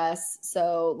DRS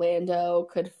so Lando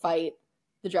could fight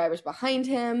the drivers behind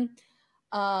him.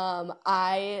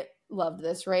 I loved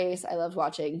this race. I loved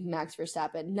watching Max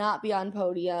Verstappen not be on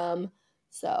podium.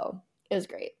 So it was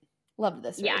great. Loved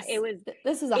this race. Yeah,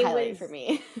 this is a highlight for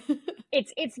me.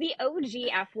 It's the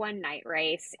OG F1 night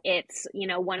race. It's,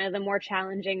 one of the more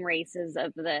challenging races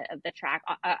of the track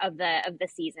of the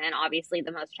season. Obviously,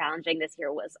 the most challenging this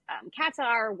year was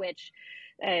Qatar, which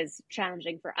is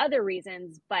challenging for other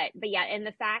reasons. But yeah, and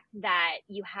the fact that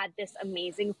you had this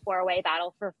amazing four-way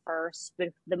battle for first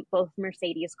with both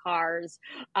Mercedes cars,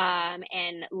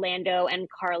 and Lando and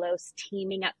Carlos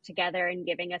teaming up together and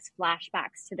giving us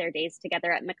flashbacks to their days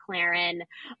together at McLaren.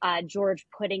 George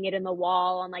putting it in the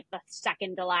wall on like the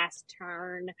second to last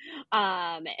turn,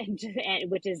 and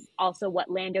which is also what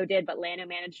Lando did, but Lando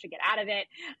managed to get out of it.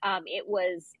 It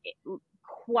was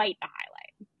quite a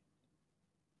highlight.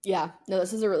 Yeah, no,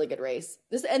 this is a really good race.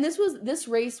 This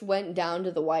race went down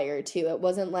to the wire too. It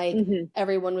wasn't like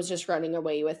everyone was just running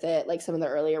away with it like some of the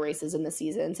earlier races in the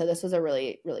season. So this was a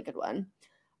really, really good one.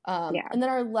 And then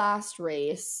our last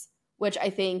race, which I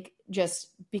think just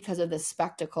because of the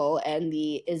spectacle and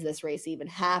is this race even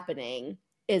happening,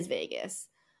 is Vegas.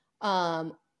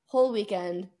 Whole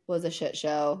weekend was a shit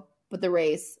show, but the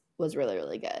race was really,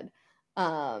 really good.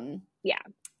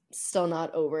 Still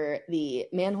not over the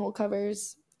manhole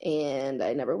covers, and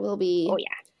I never will be. Oh yeah,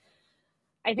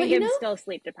 I think I'm still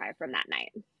sleep deprived from that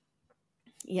night.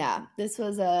 Yeah, this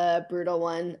was a brutal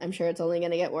one. I'm sure it's only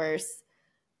going to get worse,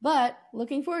 but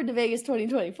looking forward to Vegas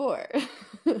 2024.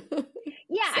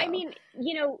 Yeah, so. I mean,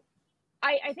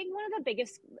 I think one of the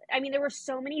biggest, there were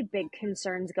so many big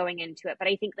concerns going into it, but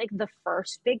I think like the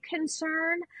first big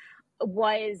concern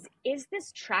was, is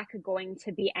this track going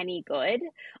to be any good?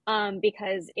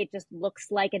 Because it just looks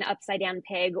like an upside down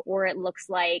pig, or it looks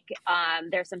like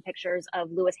there's some pictures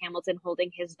of Lewis Hamilton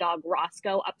holding his dog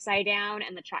Roscoe upside down,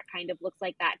 and the track kind of looks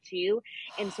like that too.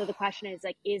 And so the question is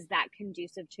like, is that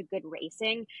conducive to good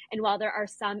racing? And while there are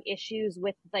some issues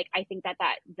with like, I think that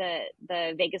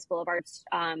the Vegas Boulevard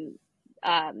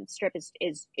strip is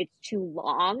it's too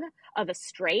long of a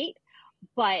straight,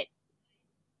 but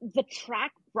the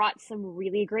track brought some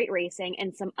really great racing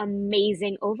and some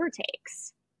amazing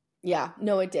overtakes. Yeah,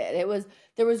 no, it did.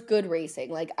 There was good racing.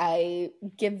 Like, I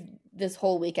give this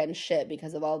whole weekend shit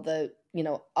because of all the,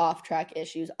 off-track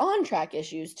issues, on-track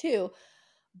issues too.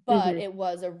 But it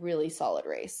was a really solid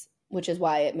race, which is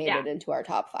why it made it into our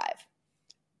top 5.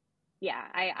 Yeah,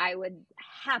 I would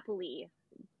happily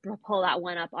pull that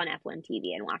one up on F1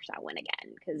 TV and watch that one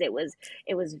again, because it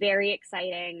was very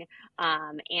exciting,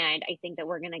 and I think that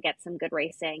we're going to get some good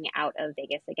racing out of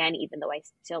Vegas again, even though I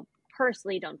still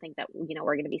personally don't think that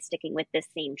we're going to be sticking with this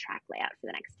same track layout for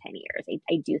the next 10 years.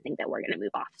 I do think that we're going to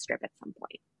move off strip at some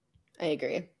point. I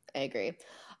agree.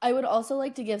 I would also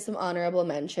like to give some honorable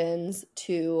mentions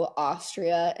to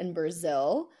Austria and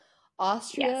Brazil.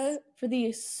 Austria, for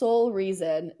the sole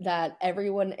reason that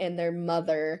everyone and their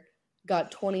mother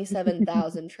got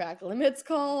 27,000 track limits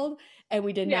called, and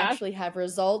we didn't actually have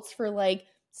results for like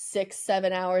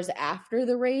 6-7 hours after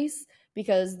the race,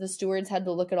 because the stewards had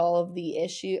to look at all of the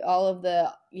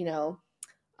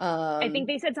I think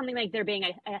they said something like there being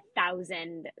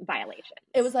 1,000 violations.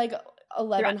 It was like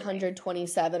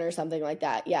 1,127 or something like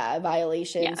that. Yeah,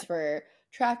 violations for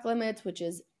track limits, which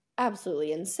is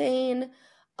absolutely insane.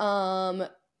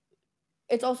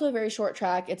 It's also a very short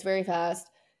track. It's very fast,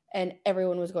 and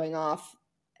everyone was going off,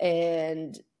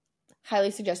 and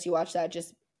highly suggest you watch that.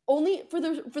 Just only for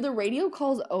the radio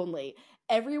calls only.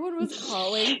 Everyone was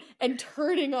calling and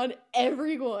turning on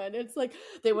everyone. It's like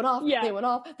they went off, they went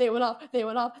off, they went off, they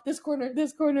went off. This corner.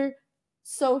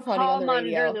 So funny on the radio.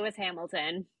 Monitor Lewis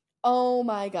Hamilton. Oh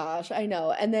my gosh, I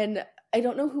know. And then I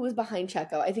don't know who was behind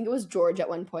Checo. I think it was George at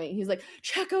one point. He's like,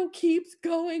 Checo keeps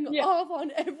going off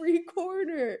on every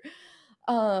corner.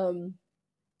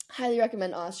 Highly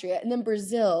recommend Austria. And then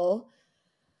Brazil.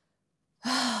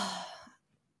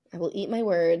 I will eat my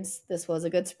words. This was a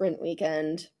good sprint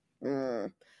weekend.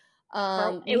 It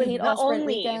We was hate the all sprint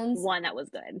only weekends. one that was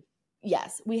good.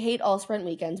 Yes, we hate all sprint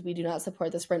weekends. We do not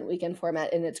support the sprint weekend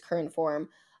format in its current form.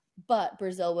 But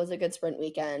Brazil was a good sprint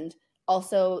weekend.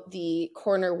 Also, the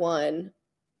corner one,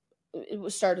 it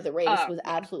was start of the race, was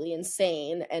absolutely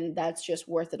insane, and that's just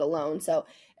worth it alone. So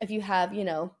if you have,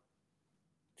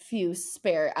 few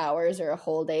spare hours or a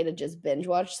whole day to just binge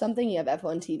watch something, you have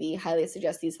F1 TV. Highly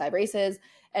suggest these 5 races,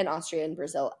 and Austria and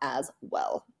Brazil as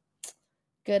well.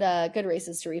 Good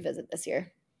races to revisit this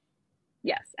year.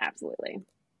 Yes, absolutely.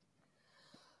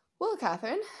 Well,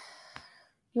 Catherine,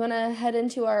 you want to head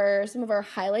into some of our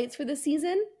highlights for the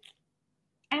season?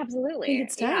 Absolutely. I think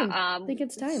it's time. Yeah. I think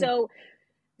it's time.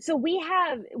 So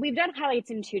we've done highlights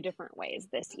in 2 different ways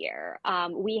this year.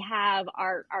 We have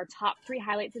our top 3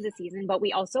 highlights of the season, but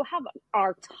we also have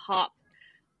our top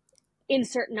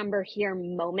insert number here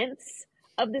moments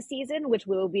of the season, which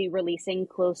we'll be releasing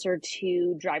closer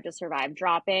to Drive to Survive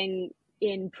dropping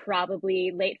in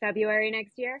probably late February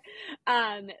next year.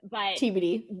 But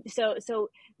TBD. So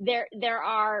there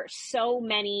are so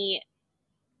many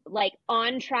like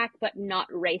on track but not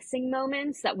racing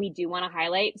moments that we do want to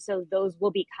highlight. So those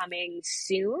will be coming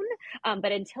soon.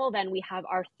 But until then, we have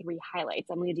our 3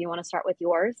 highlights. Emily, do you want to start with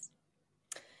yours?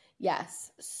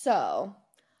 Yes. So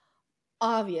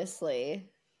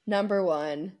obviously, number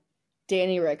 1,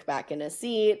 Danny Rick back in his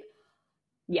seat.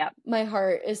 Yep. My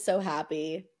heart is so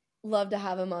happy. Love to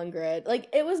have him on grid. Like,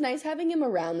 it was nice having him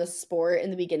around the sport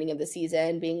in the beginning of the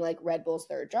season, being like Red Bull's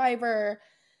 3rd driver,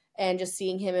 and just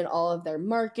seeing him in all of their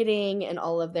marketing and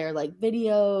all of their like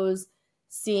videos,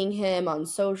 seeing him on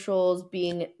socials,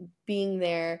 being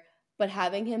there, but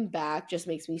having him back just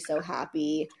makes me so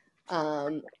happy.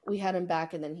 We had him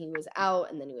back and then he was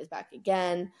out and then he was back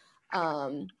again.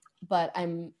 But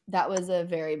that was a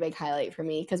very big highlight for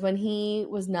me because when he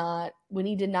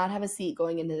did not have a seat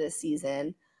going into this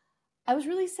season, I was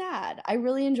really sad. I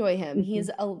really enjoy him. Mm-hmm. He's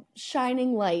a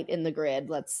shining light in the grid,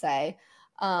 let's say.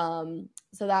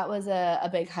 So that was a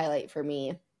big highlight for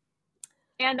me.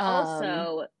 And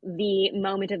also the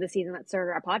moment of the season that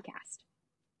started our podcast.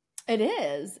 It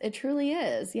is. It truly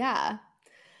is. Yeah.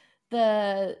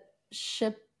 The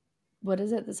ship, what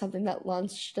is it? Something that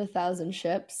launched 1,000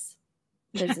 ships.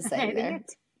 There's a saying there.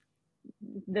 It's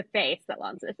the face that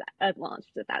launched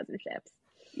 1,000 ships.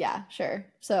 Yeah, sure.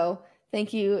 So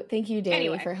thank you,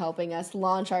 Danny, for helping us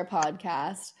launch our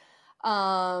podcast.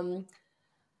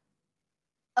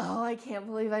 Oh, I can't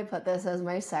believe I put this as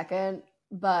my second,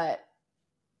 but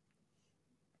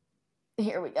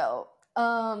here we go.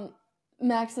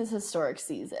 Max's historic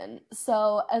season.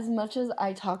 So as much as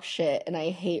I talk shit and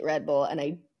I hate Red Bull and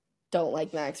I don't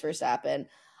like Max Verstappen,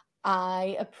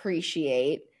 I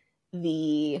appreciate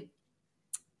the,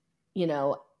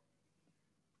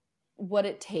 what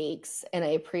it takes, and I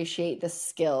appreciate the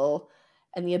skill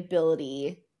and the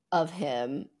ability of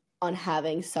him on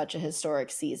having such a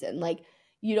historic season. Like,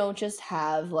 you don't just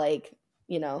have a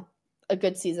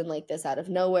good season like this out of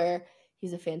nowhere.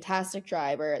 He's a fantastic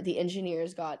driver. The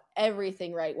engineers got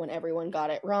everything right when everyone got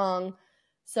it wrong.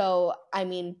 So, I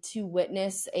mean, to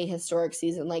witness a historic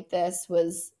season like this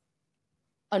was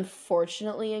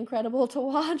unfortunately incredible to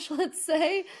watch, let's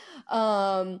say.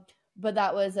 But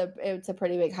it's a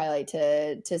pretty big highlight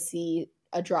to see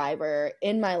a driver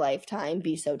in my lifetime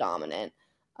be so dominant.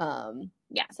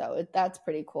 So that's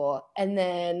pretty cool. And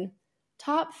then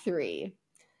top 3,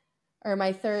 or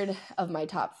my third of my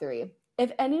top 3.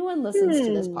 If anyone listens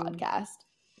to this podcast,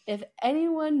 if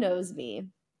anyone knows me,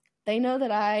 they know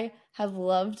that I have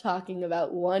loved talking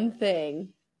about one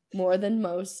thing more than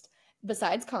most,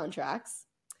 besides contracts,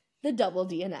 the double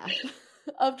DNF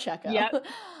of Checo. Yep.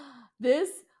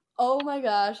 Oh my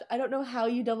gosh, I don't know how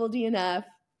you double DNF.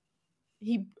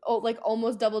 He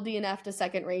almost double DNF'd a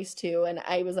second race too, and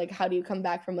I was like, how do you come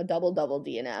back from a double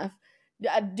DNF?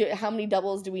 How many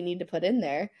doubles do we need to put in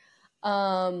there?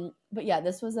 But yeah,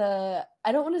 this was I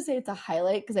don't want to say it's a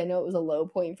highlight because I know it was a low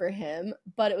point for him,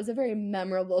 but it was a very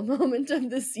memorable moment of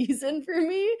the season for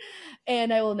me,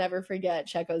 and I will never forget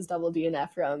Checo's double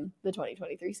DNF from the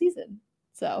 2023 season.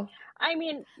 So, I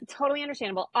mean, totally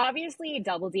understandable. Obviously,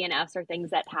 double DNFs are things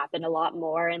that happen a lot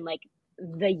more in like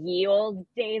the ye old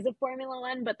days of Formula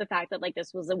One, but the fact that like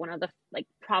this was one of the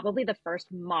probably the first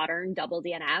modern double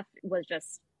DNF was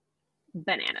just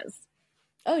bananas.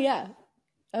 Oh yeah.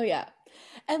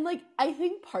 And I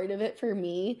think part of it for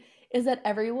me is that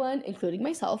everyone, including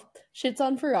myself, shits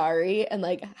on Ferrari and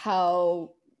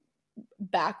how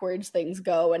backwards things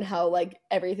go and how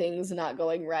everything's not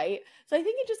going right. So I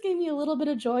think it just gave me a little bit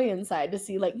of joy inside to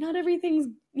see not everything's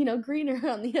greener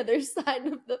on the other side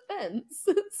of the fence.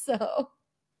 So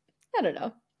I don't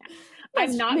know.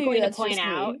 I'm not going to point just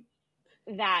out me.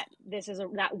 that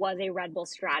that was a Red Bull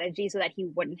strategy so that he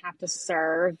wouldn't have to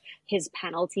serve his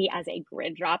penalty as a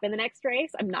grid drop in the next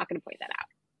race. I'm not going to point that out.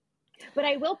 But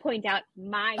I will point out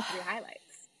my 3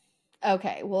 highlights.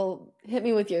 Okay, well, hit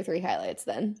me with your 3 highlights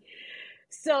then.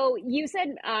 So you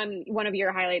said one of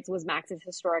your highlights was Max's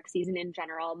historic season in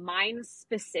general. Mine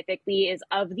specifically is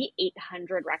of the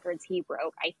 800 records he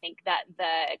broke. I think that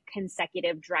the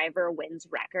consecutive driver wins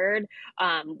record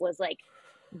was like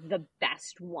the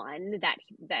best one that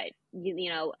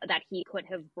he could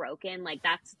have broken. Like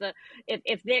that's the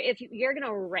if you're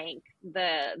gonna rank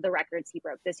the records he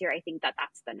broke this year, I think that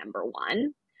that's the number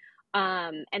one.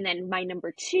 And then my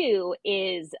number 2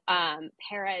 is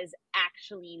Perez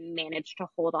actually managed to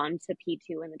hold on to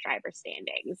P2 in the driver's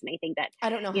standings. And I think that, I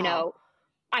don't know how.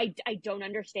 I don't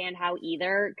understand how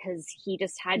either, because he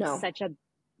just had such a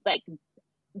like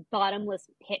bottomless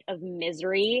pit of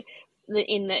misery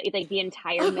in the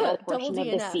entire middle portion of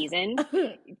the season,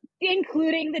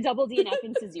 including the double DNF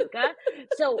in Suzuka.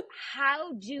 So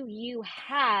how do you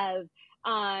have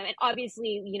and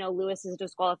obviously, Lewis's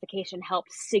disqualification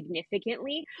helped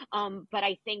significantly. But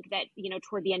I think that,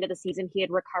 toward the end of the season, he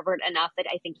had recovered enough that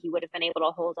I think he would have been able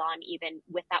to hold on even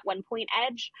with that 1 point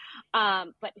edge.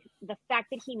 But the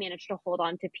fact that he managed to hold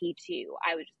on to P2,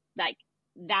 I was just like,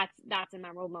 that's a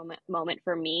memorable moment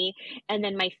for me. And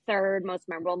then my third most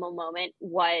memorable moment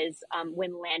was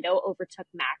when Lando overtook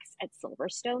Max at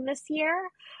Silverstone this year.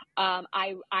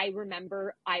 I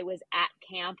remember I was at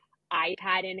camp,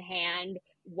 iPad in hand,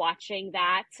 watching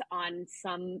that on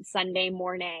some Sunday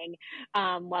morning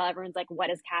while everyone's like, what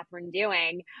is Catherine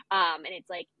doing? And it's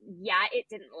like, yeah, it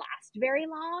didn't last very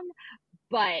long,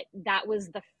 but that was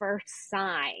the first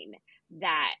sign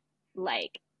that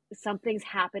like something's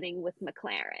happening with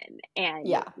McLaren. And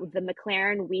the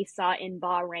McLaren we saw in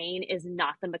Bahrain is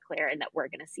not the McLaren that we're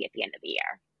going to see at the end of the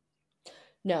year.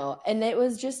 No, and it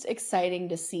was just exciting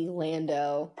to see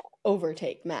Lando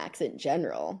overtake Max in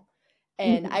general.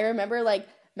 And I remember like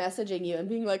messaging you and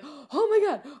being like, oh my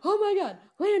God,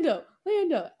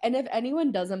 Lando. And if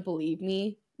anyone doesn't believe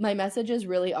me, my messages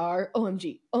really are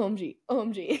OMG.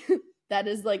 That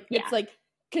is like, it's like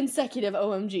consecutive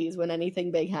OMGs when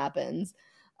anything big happens.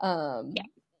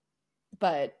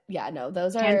 But yeah, no,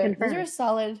 those are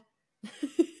solid.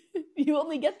 You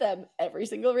only get them every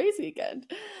single race weekend.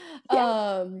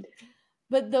 But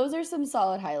those are some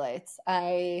solid highlights.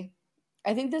 I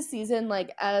think this season,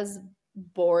 like as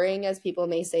boring as people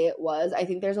may say it was, I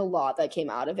think there's a lot that came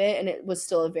out of it, and it was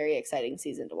still a very exciting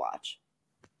season to watch.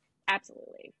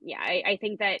 Absolutely. Yeah, I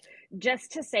think that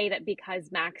just to say that because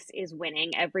Max is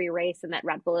winning every race and that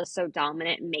Red Bull is so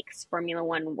dominant makes Formula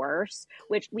One worse,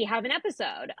 which we have an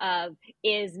episode of,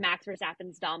 is Max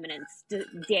Verstappen's dominance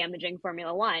damaging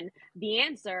Formula One? The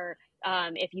answer,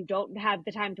 if you don't have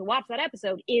the time to watch that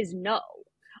episode, is no.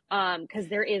 Because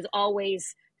there is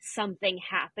always something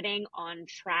happening on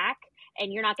track,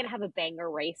 and you're not going to have a banger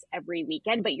race every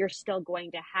weekend, but you're still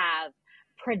going to have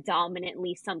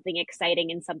predominantly something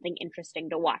exciting and something interesting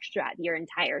to watch throughout your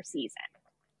entire season.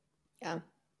 Yeah,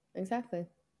 exactly.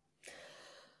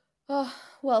 Oh,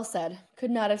 well said.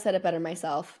 Could not have said it better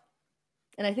myself.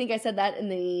 And I think I said that in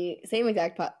the same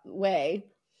exact way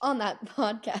on that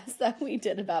podcast that we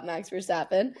did about Max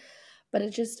Verstappen, but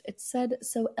it's said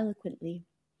so eloquently.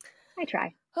 I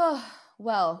try. Oh,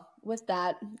 well, with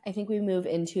that, I think we move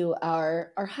into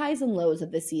our highs and lows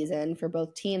of the season for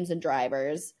both teams and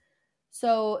drivers.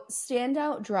 So,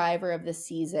 standout driver of the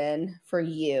season for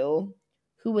you,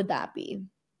 who would that be?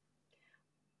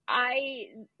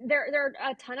 There are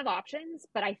a ton of options,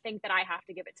 but I think that I have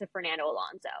to give it to Fernando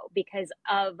Alonso because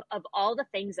of all the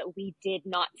things that we did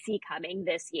not see coming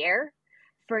this year.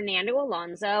 Fernando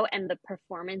Alonso and the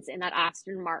performance in that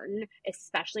Aston Martin,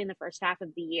 especially in the first half of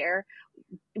the year,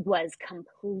 was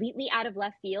completely out of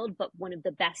left field, but one of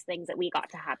the best things that we got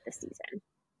to have this season.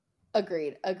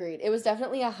 Agreed. It was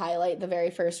definitely a highlight the very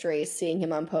first race, seeing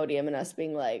him on podium and us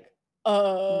being like,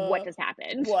 what just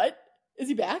happened? What? Is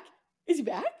he back?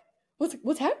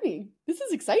 What's happening? This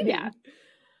is exciting. Yeah,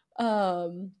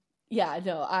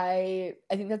 no, I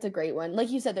think that's a great one. Like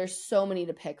you said, there's so many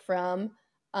to pick from.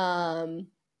 I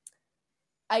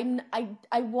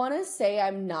want to say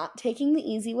I'm not taking the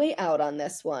easy way out on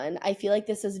this one. I feel like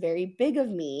this is very big of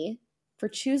me for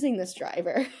choosing this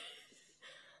driver.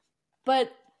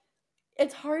 But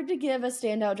it's hard to give a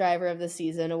standout driver of the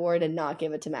season award and not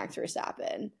give it to Max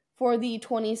Verstappen for the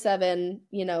 27,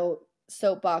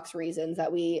 soapbox reasons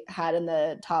that we had in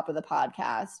the top of the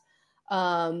podcast.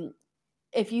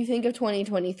 If you think of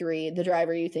 2023, the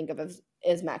driver you think of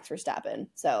is Max Verstappen.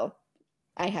 So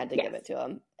I had to give it to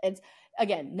him. It's,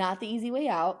 again, not the easy way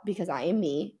out because I am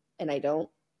me and I don't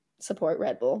support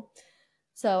Red Bull.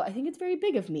 So I think it's very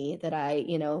big of me that I,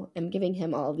 am giving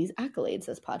him all of these accolades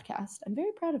this podcast. I'm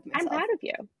very proud of myself. I'm proud of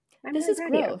you. This is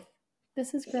growth.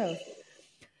 This is growth.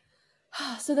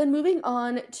 So then moving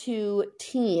on to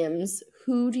teams,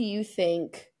 who do you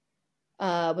think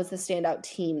was the standout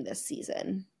team this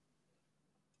season?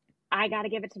 I got to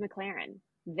give it to McLaren.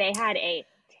 They had a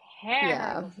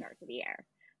terrible start to the year.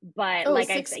 But like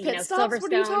I said, Silverstone.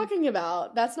 What are you talking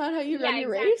about? That's not how you run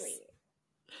your race?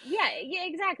 Yeah,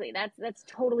 exactly. That's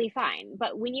totally fine.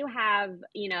 But when you have,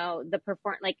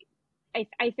 the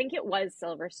I think it was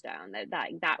Silverstone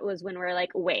that was when we're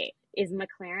like, wait, is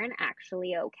McLaren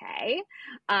actually okay?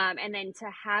 And then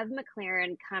to have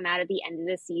McLaren come out at the end of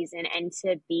the season and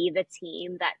to be the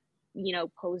team that,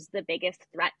 posed the biggest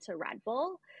threat to Red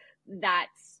Bull,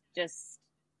 that's just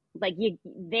like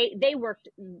they worked,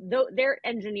 their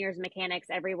engineers, mechanics,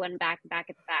 everyone back at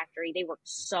the factory, they worked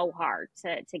so hard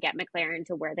to get McLaren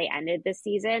to where they ended this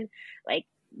season. Like,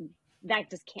 that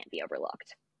just can't be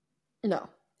overlooked. No,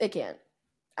 it can't.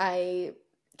 I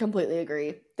completely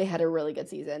agree. They had a really good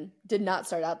season. Did not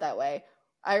start out that way.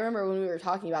 I remember when we were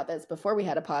talking about this before we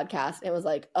had a podcast, it was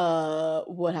like,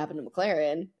 what happened to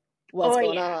McLaren? What's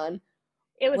going on?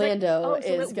 It was Lando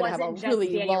is going to have a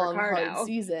really long, hard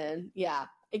season. Yeah,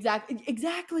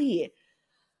 exactly.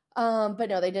 But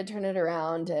no, they did turn it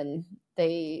around and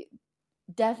they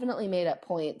definitely made up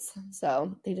points.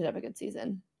 So they did have a good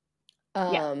season.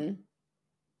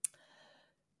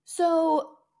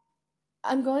 So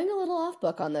I'm going a little off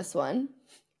book on this one.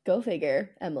 Go figure,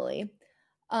 Emily.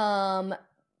 But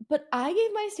I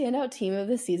gave my standout team of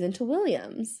the season to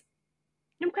Williams.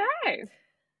 Okay.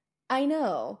 I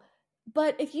know.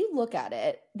 But if you look at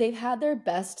it, they've had their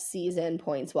best season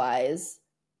points-wise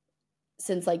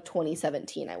since like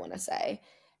 2017, I want to say.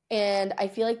 And I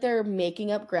feel like they're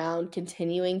making up ground,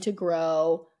 continuing to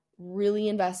grow, really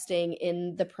investing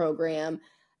in the program.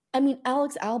 I mean,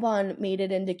 Alex Albon made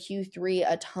it into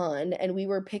Q3 a ton, and we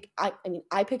were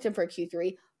I picked him for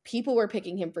Q3. People were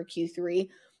picking him for Q3.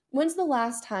 When's the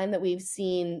last time that we've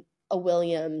seen a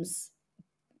Williams,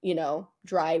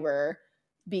 driver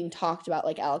being talked about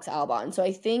like Alex Albon? So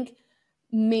I think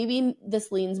maybe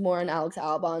this leans more on Alex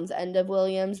Albon's end of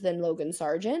Williams than Logan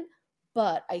Sargeant,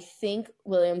 but I think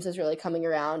Williams is really coming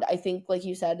around. I think, like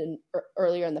you said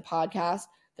earlier in the podcast,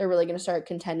 they're really going to start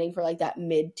contending for like that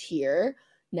mid-tier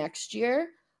next year.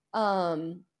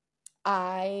 I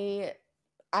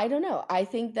don't know. I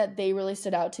think that they really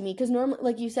stood out to me because normally,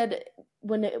 like you said,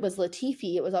 when it was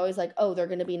Latifi, it was always like, oh, they're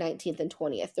going to be 19th and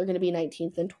 20th. They're going to be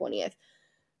 19th and 20th.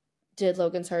 Did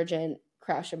Logan Sargeant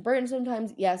crash and burn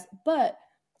sometimes? Yes. But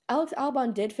Alex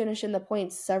Albon did finish in the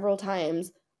points several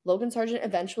times. Logan Sargeant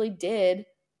eventually did,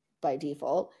 by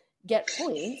default, get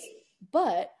points.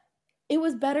 But it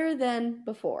was better than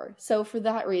before. So for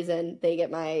that reason, they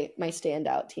get my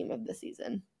standout team of the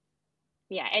season.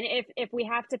 Yeah, and if we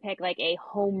have to pick like a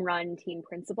home run team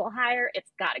principal hire,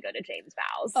 it's got to go to James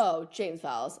Vowles. Oh, James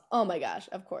Vowles. Oh my gosh,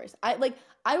 of course. I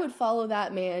would follow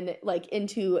that man like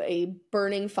into a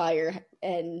burning fire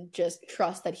and just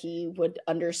trust that he would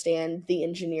understand the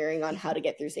engineering on how to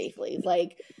get through safely.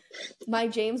 Like, my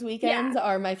James weekends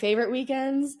are my favorite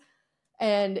weekends,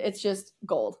 and it's just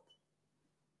gold.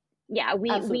 Yeah,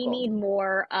 we need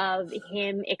more of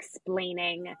him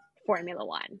explaining Formula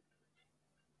One.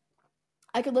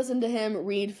 I could listen to him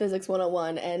read Physics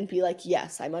 101 and be like,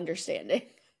 yes, I'm understanding.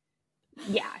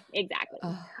 Yeah, exactly.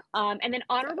 And then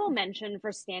honorable mention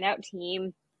for standout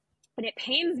team, and it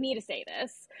pains me to say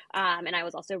this, and I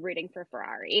was also rooting for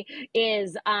Ferrari,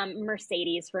 is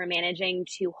Mercedes for managing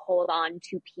to hold on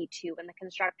to P2 in the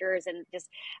constructors. And just,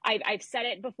 I've said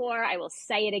it before, I will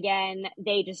say it again,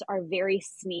 they just are very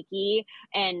sneaky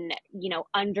and,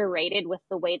 underrated with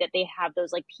the way that they have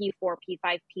those like P4,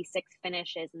 P5, P6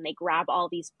 finishes, and they grab all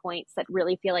these points that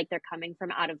really feel like they're coming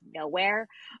from out of nowhere,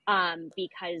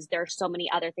 because there's so many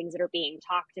other things that are being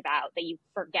talked about that you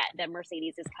forget that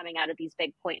Mercedes is coming out of these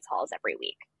big points hauls every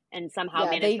week and somehow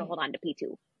manage to hold on to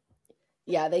P2.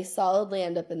 Yeah, they solidly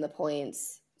end up in the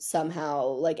points somehow,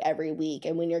 like every week.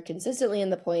 And when you're consistently in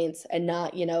the points and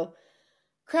not,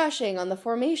 crashing on the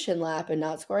formation lap and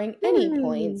not scoring any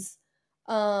points,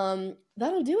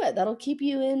 that'll do it. That'll keep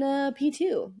you in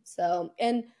P2. So,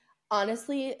 and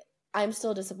honestly, I'm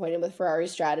still disappointed with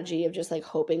Ferrari's strategy of just like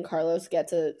hoping Carlos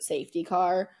gets a safety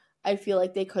car. I feel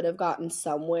like they could have gotten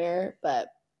somewhere, but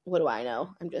what do I know?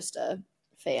 I'm just a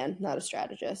fan, not a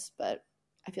strategist, but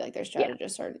I feel like their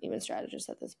strategists aren't even strategists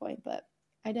at this point, but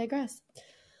I digress.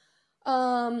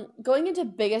 Going into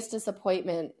biggest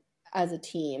disappointment as a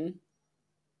team,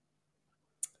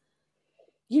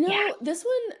 This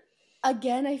one,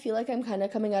 again, I feel like I'm kind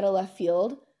of coming out of left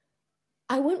field.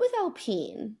 I went with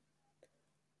Alpine.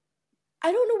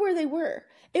 I don't know where they were.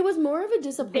 It was more of a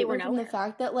disappointment from the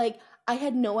fact that, like, I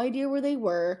had no idea where they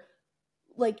were.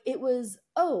 Like, it was,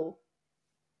 oh,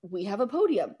 we have a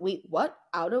podium. Wait, what?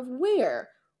 Out of where?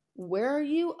 Where are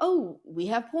you? Oh, we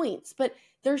have points. But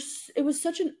it was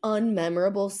such an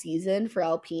unmemorable season for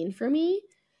Alpine for me.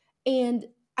 And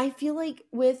I feel like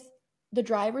with the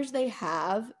drivers they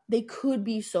have, they could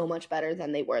be so much better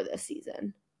than they were this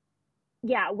season.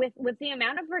 Yeah, with the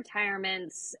amount of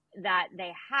retirements that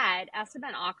they had,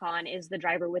 Esteban Ocon is the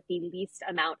driver with the least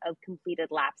amount of completed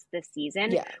laps this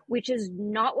season, which is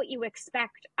not what you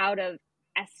expect out of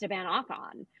Esteban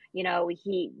Ocon.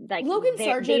 He like Logan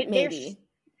Sargent, maybe.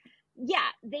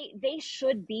 They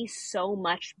should be so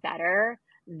much better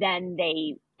than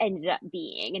they ended up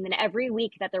being. And then every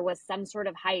week that there was some sort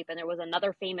of hype and there was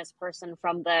another famous person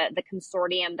from the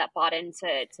consortium that bought into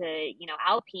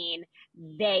Alpine,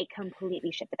 they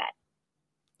completely shit the bed.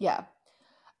 Yeah.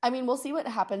 I mean, we'll see what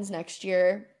happens next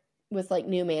year with like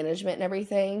new management and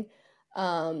everything.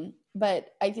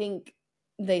 But I think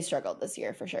they struggled this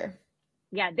year for sure.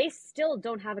 Yeah, they still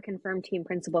don't have a confirmed team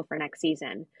principal for next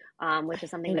season, which is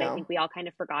something that I think we all kind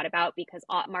of forgot about because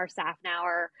Otmar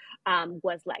Safnauer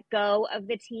was let go of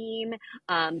the team.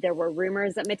 There were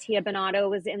rumors that Mattia Binotto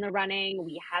was in the running.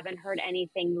 We haven't heard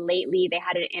anything lately. They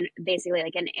had basically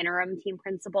like an interim team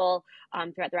principal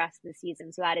throughout the rest of the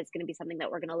season. So that is going to be something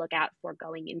that we're going to look out for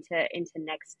going into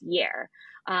next year.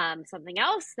 Something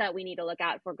else that we need to look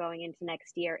out for going into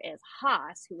next year is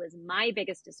Haas, who was my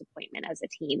biggest disappointment as a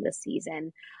team this season.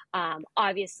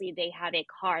 Obviously, they have a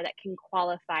car that can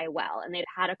qualify well, and they've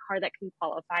had a car that can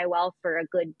qualify well for a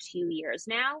good 2 years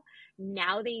now.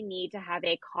 Now they need to have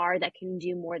a car that can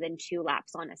do more than 2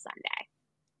 laps on a Sunday.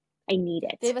 I need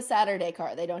it. They have a Saturday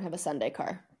car. They don't have a Sunday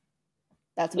car.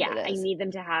 That's what it is. I need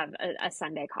them to have a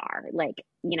Sunday car. Like,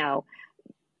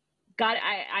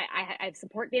 I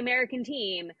support the American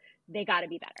team. They got to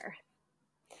be better.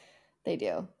 They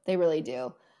do. They really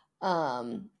do.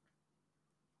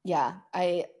 Yeah,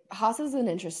 Haas is an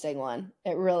interesting one.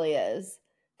 It really is.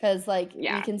 Because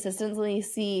we consistently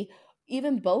see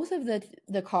even both of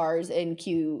the cars in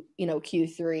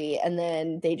Q3, and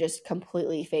then they just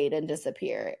completely fade and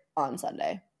disappear on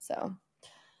Sunday. So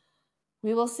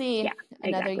we will see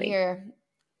another year.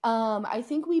 I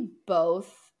think we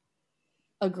both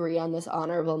agree on this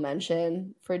honorable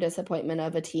mention for disappointment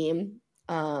of a team.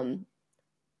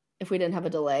 If we didn't have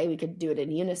a delay, we could do it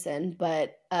in unison,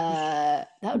 but that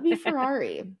would be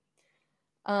Ferrari.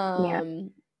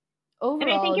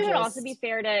 Overall, and I think it would also be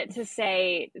fair to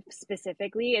say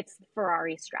specifically it's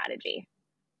Ferrari strategy.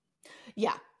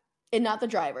 Yeah, and not the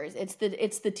drivers. It's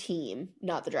the team,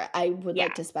 not the driver. I would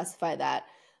like to specify that.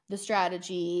 The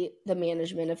strategy, the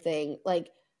management of thing,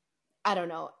 I don't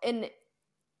know. And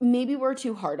maybe we're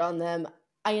too hard on them.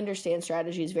 I understand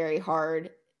strategy is very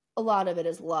hard. A lot of it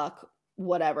is luck,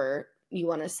 whatever you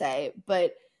want to say,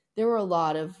 but there were a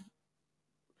lot of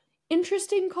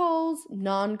interesting calls,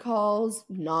 non-calls,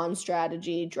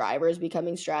 non-strategy, drivers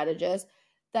becoming strategists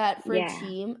that for a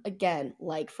team, again,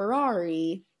 like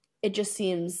Ferrari, it just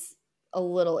seems a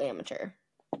little amateur.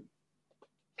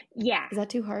 Yeah. Is that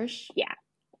too harsh? Yeah.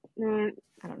 I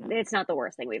don't know. It's not the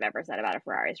worst thing we've ever said about a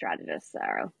Ferrari strategist,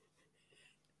 so.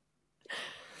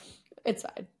 It's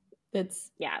fine.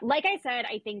 It's like I said,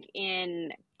 I think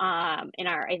in our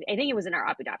I think it was in our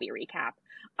Abu Dhabi recap,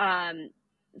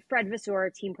 Fred Vasseur,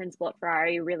 team principal at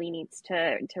Ferrari, really needs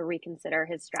to reconsider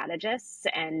his strategists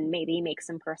and maybe make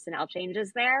some personnel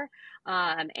changes there.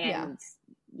 That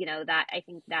I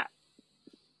think that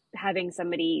having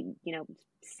somebody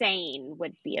sane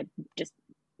would be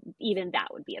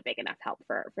would be a big enough help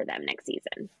for them next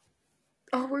season.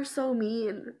 Oh, we're so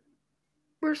mean.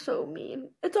 We're so mean.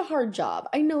 It's a hard job.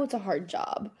 I know it's a hard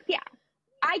job. Yeah.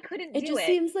 I couldn't do it. It just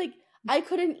seems like I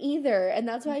couldn't either. And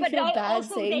that's why I feel bad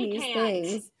saying these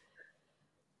things.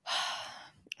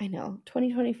 I know.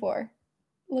 2024.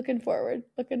 Looking forward.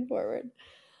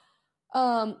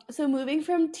 So moving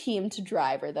from team to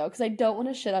driver, though, because I don't want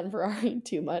to shit on Ferrari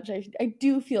too much. I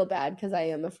do feel bad because I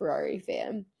am a Ferrari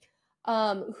fan.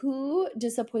 Who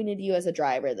disappointed you as a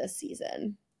driver this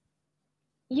season?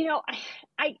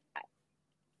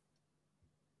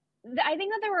 I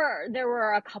think that there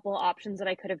were a couple options that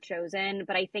I could have chosen,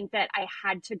 but I think that I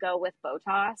had to go with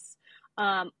Bottas.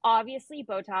 Obviously,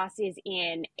 Bottas is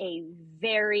in a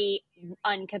very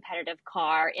uncompetitive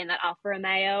car in that Alfa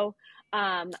Romeo.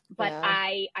 But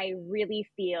I really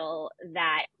feel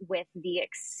that with the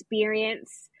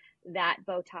experience that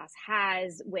Bottas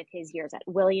has with his years at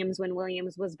Williams when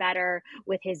Williams was better,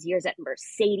 with his years at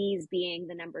Mercedes being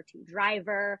the number 2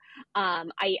 driver.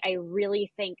 I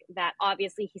really think that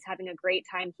obviously he's having a great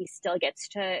time. He still gets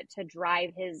to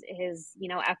drive his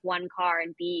F1 car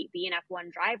and be an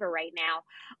F1 driver right now.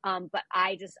 But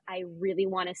I really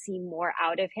want to see more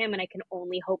out of him, and I can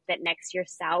only hope that next year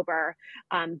Sauber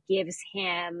gives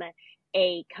him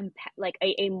a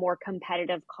more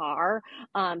competitive car,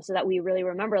 so that we really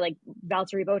remember, like,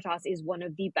 Valtteri Bottas is one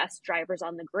of the best drivers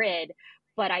on the grid.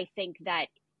 But I think that,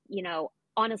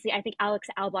 honestly, I think Alex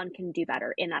Albon can do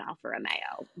better in that Alfa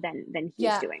Romeo than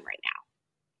he's doing right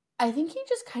now. I think he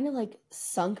just kind of like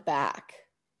sunk back,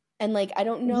 and like, I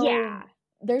don't know. Yeah.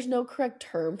 There's no correct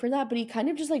term for that, but he kind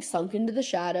of just like sunk into the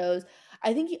shadows.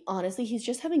 I think he's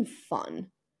just having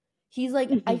fun. He's like,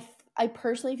 I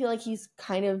personally feel like he's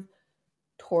kind of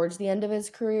towards the end of his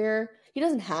career. He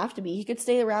doesn't have to be. He could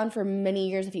stay around for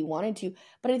many years if he wanted to,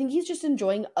 but I think he's just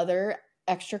enjoying other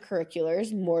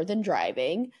extracurriculars more than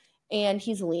driving, and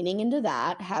he's leaning into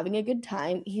that, having a good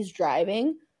time. He's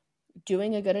driving,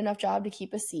 doing a good enough job to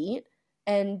keep a seat,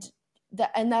 and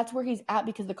that's where he's at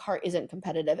because the car isn't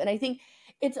competitive. And I think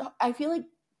I feel like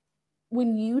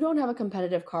when you don't have a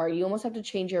competitive car, you almost have to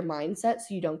change your mindset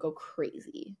so you don't go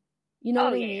crazy. You know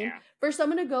what I mean? Yeah. For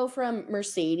someone to go from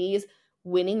Mercedes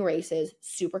winning races,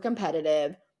 super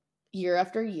competitive year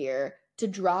after year, to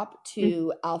drop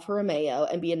to Alfa Romeo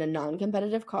and be in a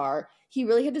non-competitive car, he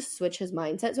really had to switch his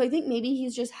mindset. So I think maybe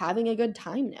he's just having a good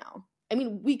time now. I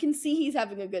mean, we can see he's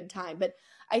having a good time, but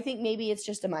I think maybe it's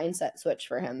just a mindset switch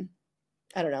for him.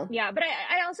 I don't know. Yeah, but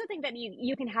I also think that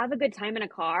you can have a good time in a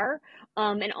car,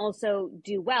 and also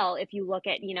do well. If you look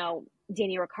at,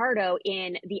 Daniel Ricciardo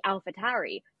in the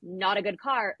AlphaTauri, not a good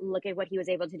car. Look at what he was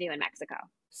able to do in Mexico.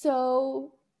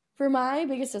 So for my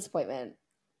biggest disappointment,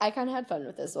 I kind of had fun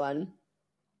with this one.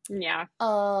 Yeah.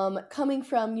 Coming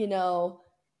from,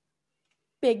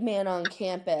 big man on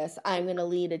campus, I'm going to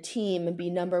lead a team and be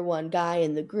number 1 guy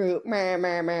in the group.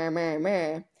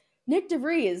 Nick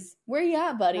DeVries, where you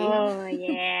at, buddy? Oh,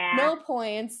 yeah. No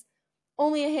points.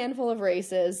 Only a handful of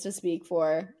races to speak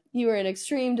for. You were an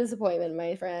extreme disappointment,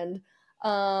 my friend.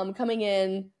 Coming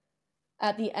in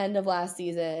at the end of last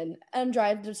season and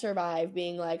Drive to Survive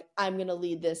being like, I'm going to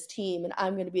lead this team and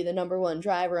I'm going to be the number 1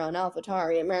 driver on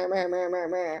AlphaTauri.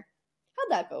 How'd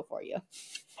that go for you?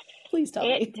 Please tell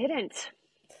me. It didn't.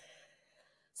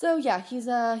 So yeah, he's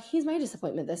my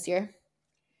disappointment this year.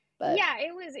 But yeah,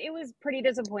 it was pretty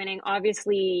disappointing.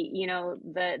 Obviously,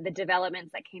 the developments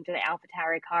that came to the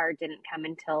AlphaTauri car didn't come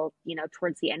until,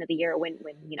 towards the end of the year when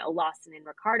Lawson and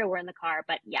Ricciardo were in the car.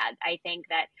 But yeah, I think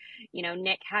that,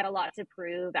 Nick had a lot to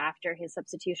prove after his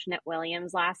substitution at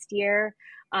Williams last year,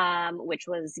 which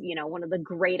was, one of the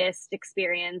greatest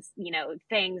experience,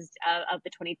 things of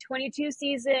the 2022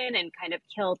 season, and kind of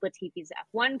killed Latifi's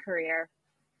F1 career.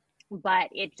 But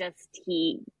it just,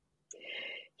 he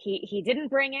didn't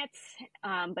bring it,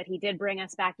 but he did bring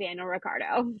us back Daniel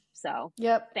Ricciardo. So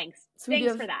yep. Thanks So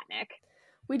for that, Nick.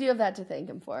 We do have that to thank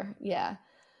him for. Yeah.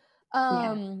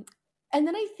 And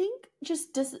then I think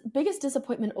just biggest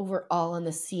disappointment overall in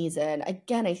the season.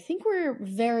 Again, I think we're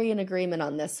very in agreement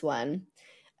on this one.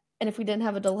 And if we didn't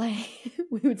have a delay,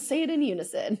 we would say it in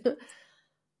unison.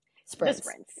 Sprints. The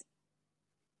sprints.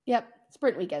 Yep.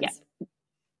 Sprint weekends. Yep.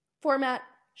 Format,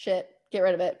 shit. Get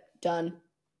rid of it. Done.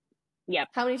 Yep.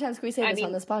 How many times can we say this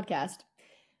on this podcast?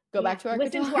 Go back to our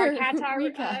listen to our Qatar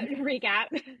recap.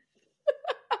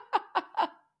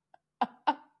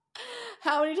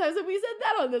 How many times have we said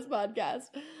that on this podcast?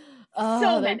 Oh,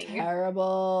 so they're many.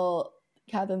 Terrible.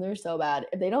 Catherine, they're so bad.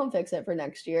 If they don't fix it for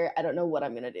next year, I don't know what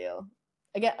I'm going to do.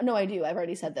 No, I do. I've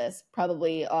already said this,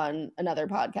 probably on another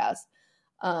podcast.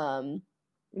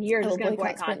 You're just going to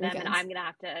boycott them, and I'm going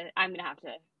to have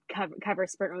to cover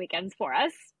sprint weekends for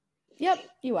us. Yep,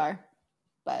 you are.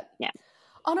 But yeah.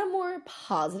 On a more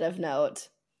positive note,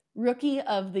 Rookie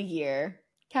of the Year.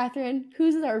 Catherine,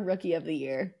 who's our Rookie of the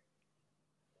Year?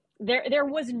 There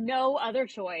was no other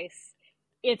choice.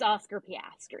 It's Oscar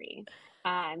Piastri.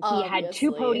 He had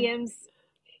 2 podiums.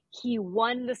 He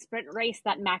won the sprint race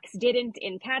that Max didn't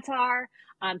in Qatar.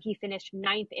 He finished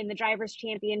 9th in the Drivers'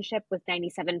 Championship with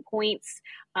 97 points.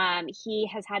 He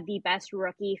has had the best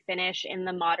rookie finish in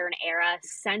the modern era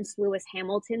since Lewis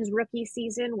Hamilton's rookie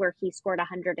season, where he scored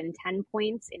 110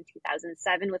 points in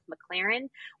 2007 with McLaren,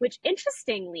 which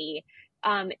interestingly,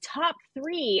 top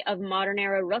 3 of modern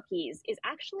era rookies is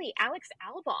actually Alex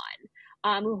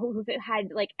Albon, who had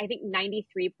I think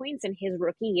 93 points in his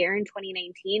rookie year in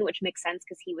 2019, which makes sense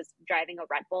because he was driving a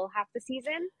Red Bull half the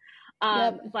season.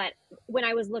 But when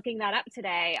I was looking that up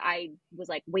today, I was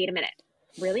like, wait a minute,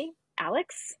 really?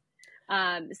 Alex?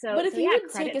 But if you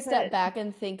would take a step back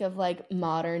and think of like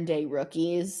modern day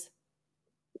rookies,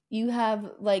 you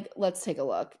have like, let's take a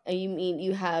look.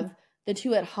 You have the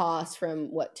two at Haas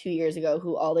from 2 years ago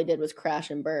who all they did was crash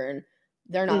and burn.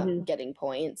 They're not getting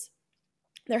points.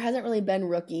 There hasn't really been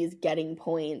rookies getting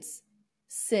points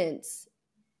since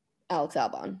Alex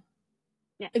Albon.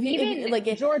 Yeah.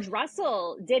 Even George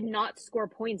Russell did not score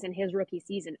points in his rookie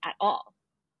season at all.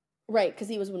 Right, because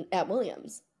he was at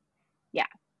Williams. Yeah,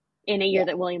 in a year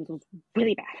that Williams was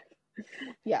really bad.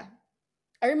 Yeah.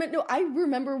 I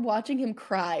remember watching him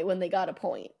cry when they got a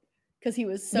point because he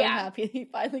was so happy he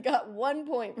finally got 1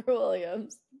 point for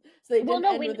Williams. So they didn't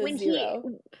end with a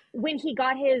 0. When he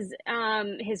got his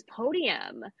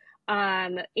podium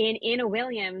in a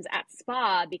Williams at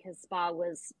Spa, because Spa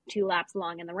was 2 laps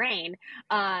long in the rain.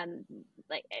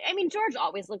 George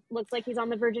always looks like he's on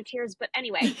the verge of tears. But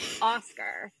anyway,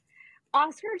 Oscar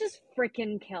just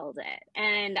freaking killed it.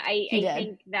 And I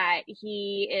think that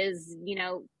he is,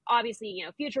 obviously,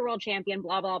 future world champion,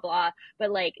 blah, blah, blah.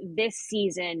 But like this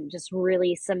season just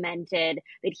really cemented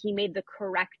that he made the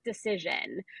correct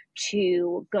decision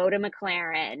to go to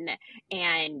McLaren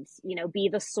and, be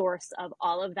the source of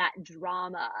all of that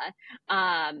drama.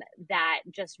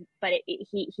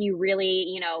 He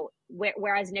really,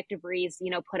 whereas Nick DeVries,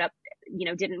 didn't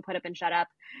put up and shut up.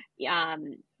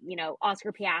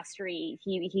 Oscar Piastri,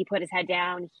 he put his head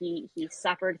down. He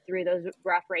suffered through those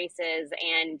rough races,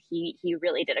 and he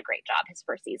really did a great job his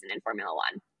first season in Formula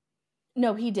One.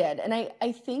 No, he did. And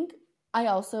I think I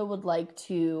also would like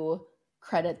to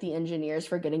credit the engineers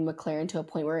for getting McLaren to a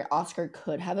point where Oscar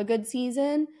could have a good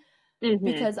season,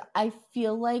 because I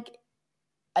feel like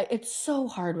it's so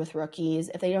hard with rookies.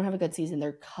 If they don't have a good season,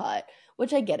 they're cut,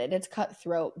 which I get it. It's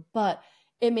cutthroat, but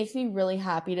it makes me really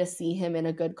happy to see him in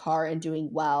a good car and doing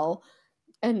well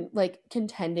and like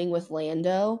contending with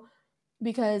Lando,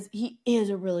 because he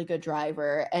is a really good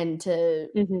driver, and to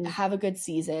have a good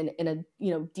season in a,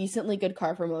 decently good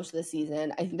car for most of the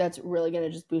season, I think that's really going to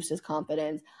just boost his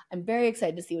confidence. I'm very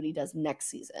excited to see what he does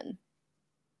next season.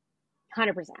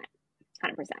 100%.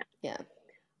 Yeah.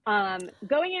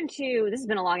 This has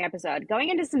been a long episode. Going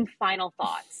into some final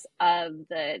thoughts of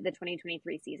the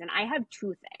 2023 season, I have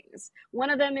 2 things.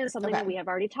 One of them is something that we have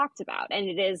already talked about, and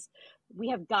it is we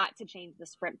have got to change the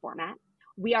sprint format.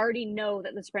 We already know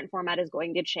that the sprint format is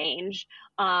going to change.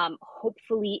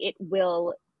 Hopefully it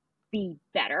will be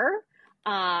better.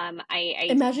 I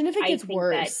imagine if it gets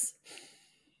worse.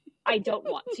 I don't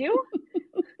want to.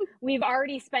 We've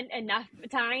already spent enough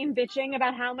time bitching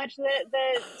about how much the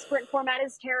sprint format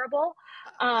is terrible.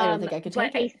 I don't think I could take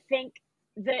it. But I think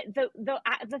the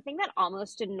thing that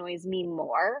almost annoys me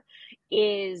more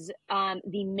is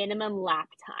the minimum lap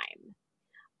time.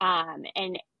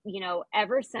 And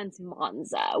ever since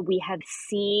Monza, we have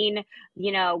seen,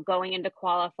 going into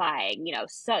qualifying,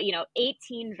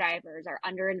 18 drivers are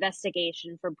under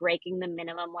investigation for breaking the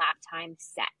minimum lap time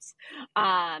set.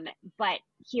 But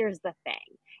here's the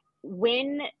thing.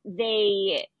 When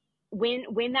that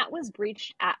was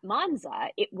breached at Monza,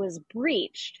 it was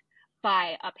breached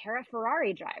by a pair of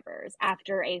Ferrari drivers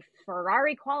after a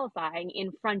Ferrari qualifying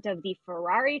in front of the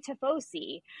Ferrari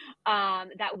Tifosi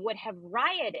that would have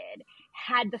rioted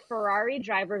had the Ferrari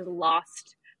drivers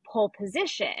lost pole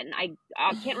position. I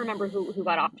can't remember who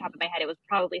got off the top of my head. It was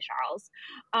probably Charles.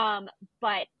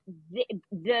 But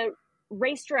the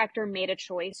race director made a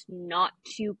choice not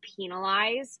to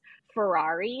penalize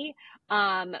Ferrari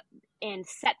and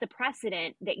set the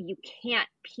precedent that you can't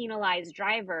penalize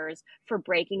drivers for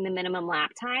breaking the minimum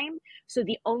lap time. So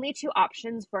the only 2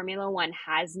 options Formula One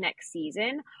has next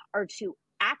season are to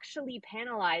actually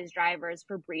penalize drivers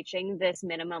for breaching this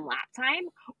minimum lap time,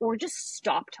 or just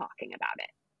stop talking about it.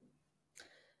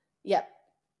 Yep.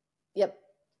 Yeah.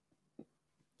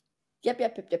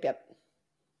 Yep.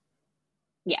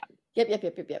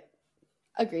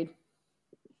 Agreed.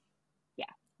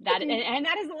 And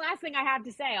that is the last thing I have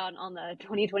to say on the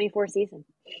 2024 season.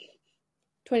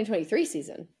 2023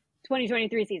 season.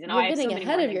 2023 season. You're getting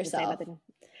ahead of yourself.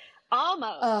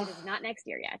 Almost. It is not next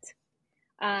year yet.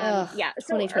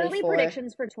 So early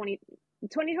predictions for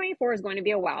 2024 is going to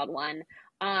be a wild one.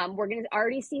 We're going to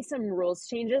already see some rules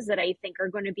changes that I think are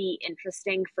going to be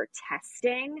interesting for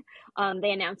testing.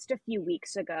 They announced a few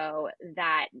weeks ago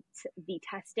that the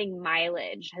testing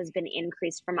mileage has been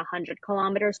increased from 100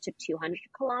 kilometers to 200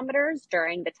 kilometers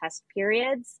during the test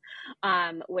periods,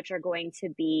 which are going to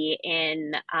be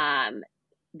in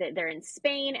they're in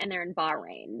Spain and they're in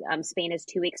Bahrain. Spain is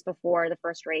 2 weeks before the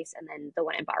first race, and then the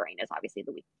one in Bahrain is obviously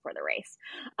the week before the race.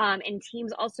 And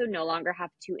teams also no longer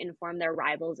have to inform their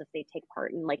rivals if they take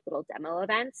part in like little demo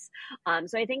events.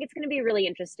 So I think it's going to be really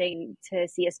interesting to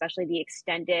see, especially the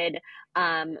extended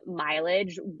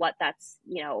mileage, what that's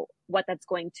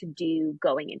going to do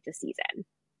going into season.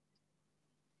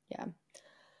 Yeah.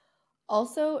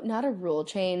 Also, not a rule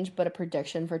change, but a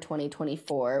prediction for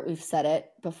 2024. We've said it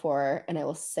before, and I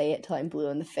will say it till I'm blue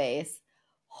in the face.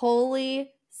 Holy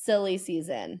silly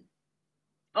season.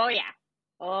 Oh, yeah.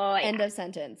 Oh, yeah. End of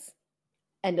sentence.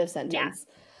 End of sentence.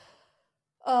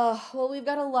 Yeah. Well, we've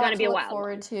got a lot to look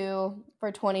forward to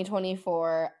for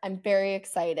 2024. I'm very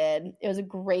excited. It was a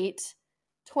great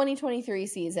 2023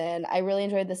 season. I really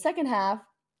enjoyed the second half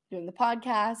doing the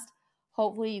podcast.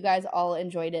 Hopefully you guys all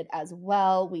enjoyed it as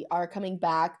well. We are coming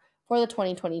back for the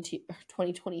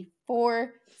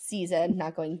 2024 season,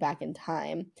 not going back in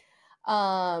time.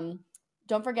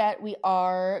 Don't forget, we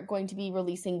are going to be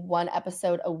releasing one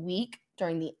episode a week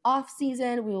during the off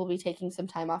season. We will be taking some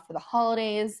time off for the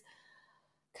holidays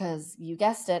because you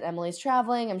guessed it, Emily's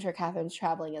traveling. I'm sure Catherine's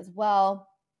traveling as well.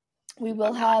 We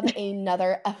will have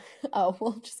another. Oh,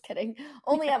 well, just kidding.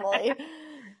 Only Emily.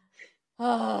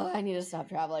 Oh, I need to stop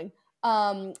traveling.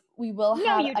 We will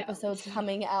have episodes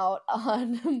coming out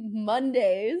on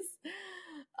Mondays.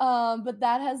 But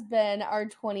that has been our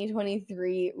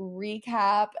 2023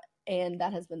 recap, and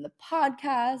that has been the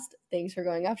podcast. Thanks for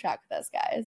going off track with us, guys.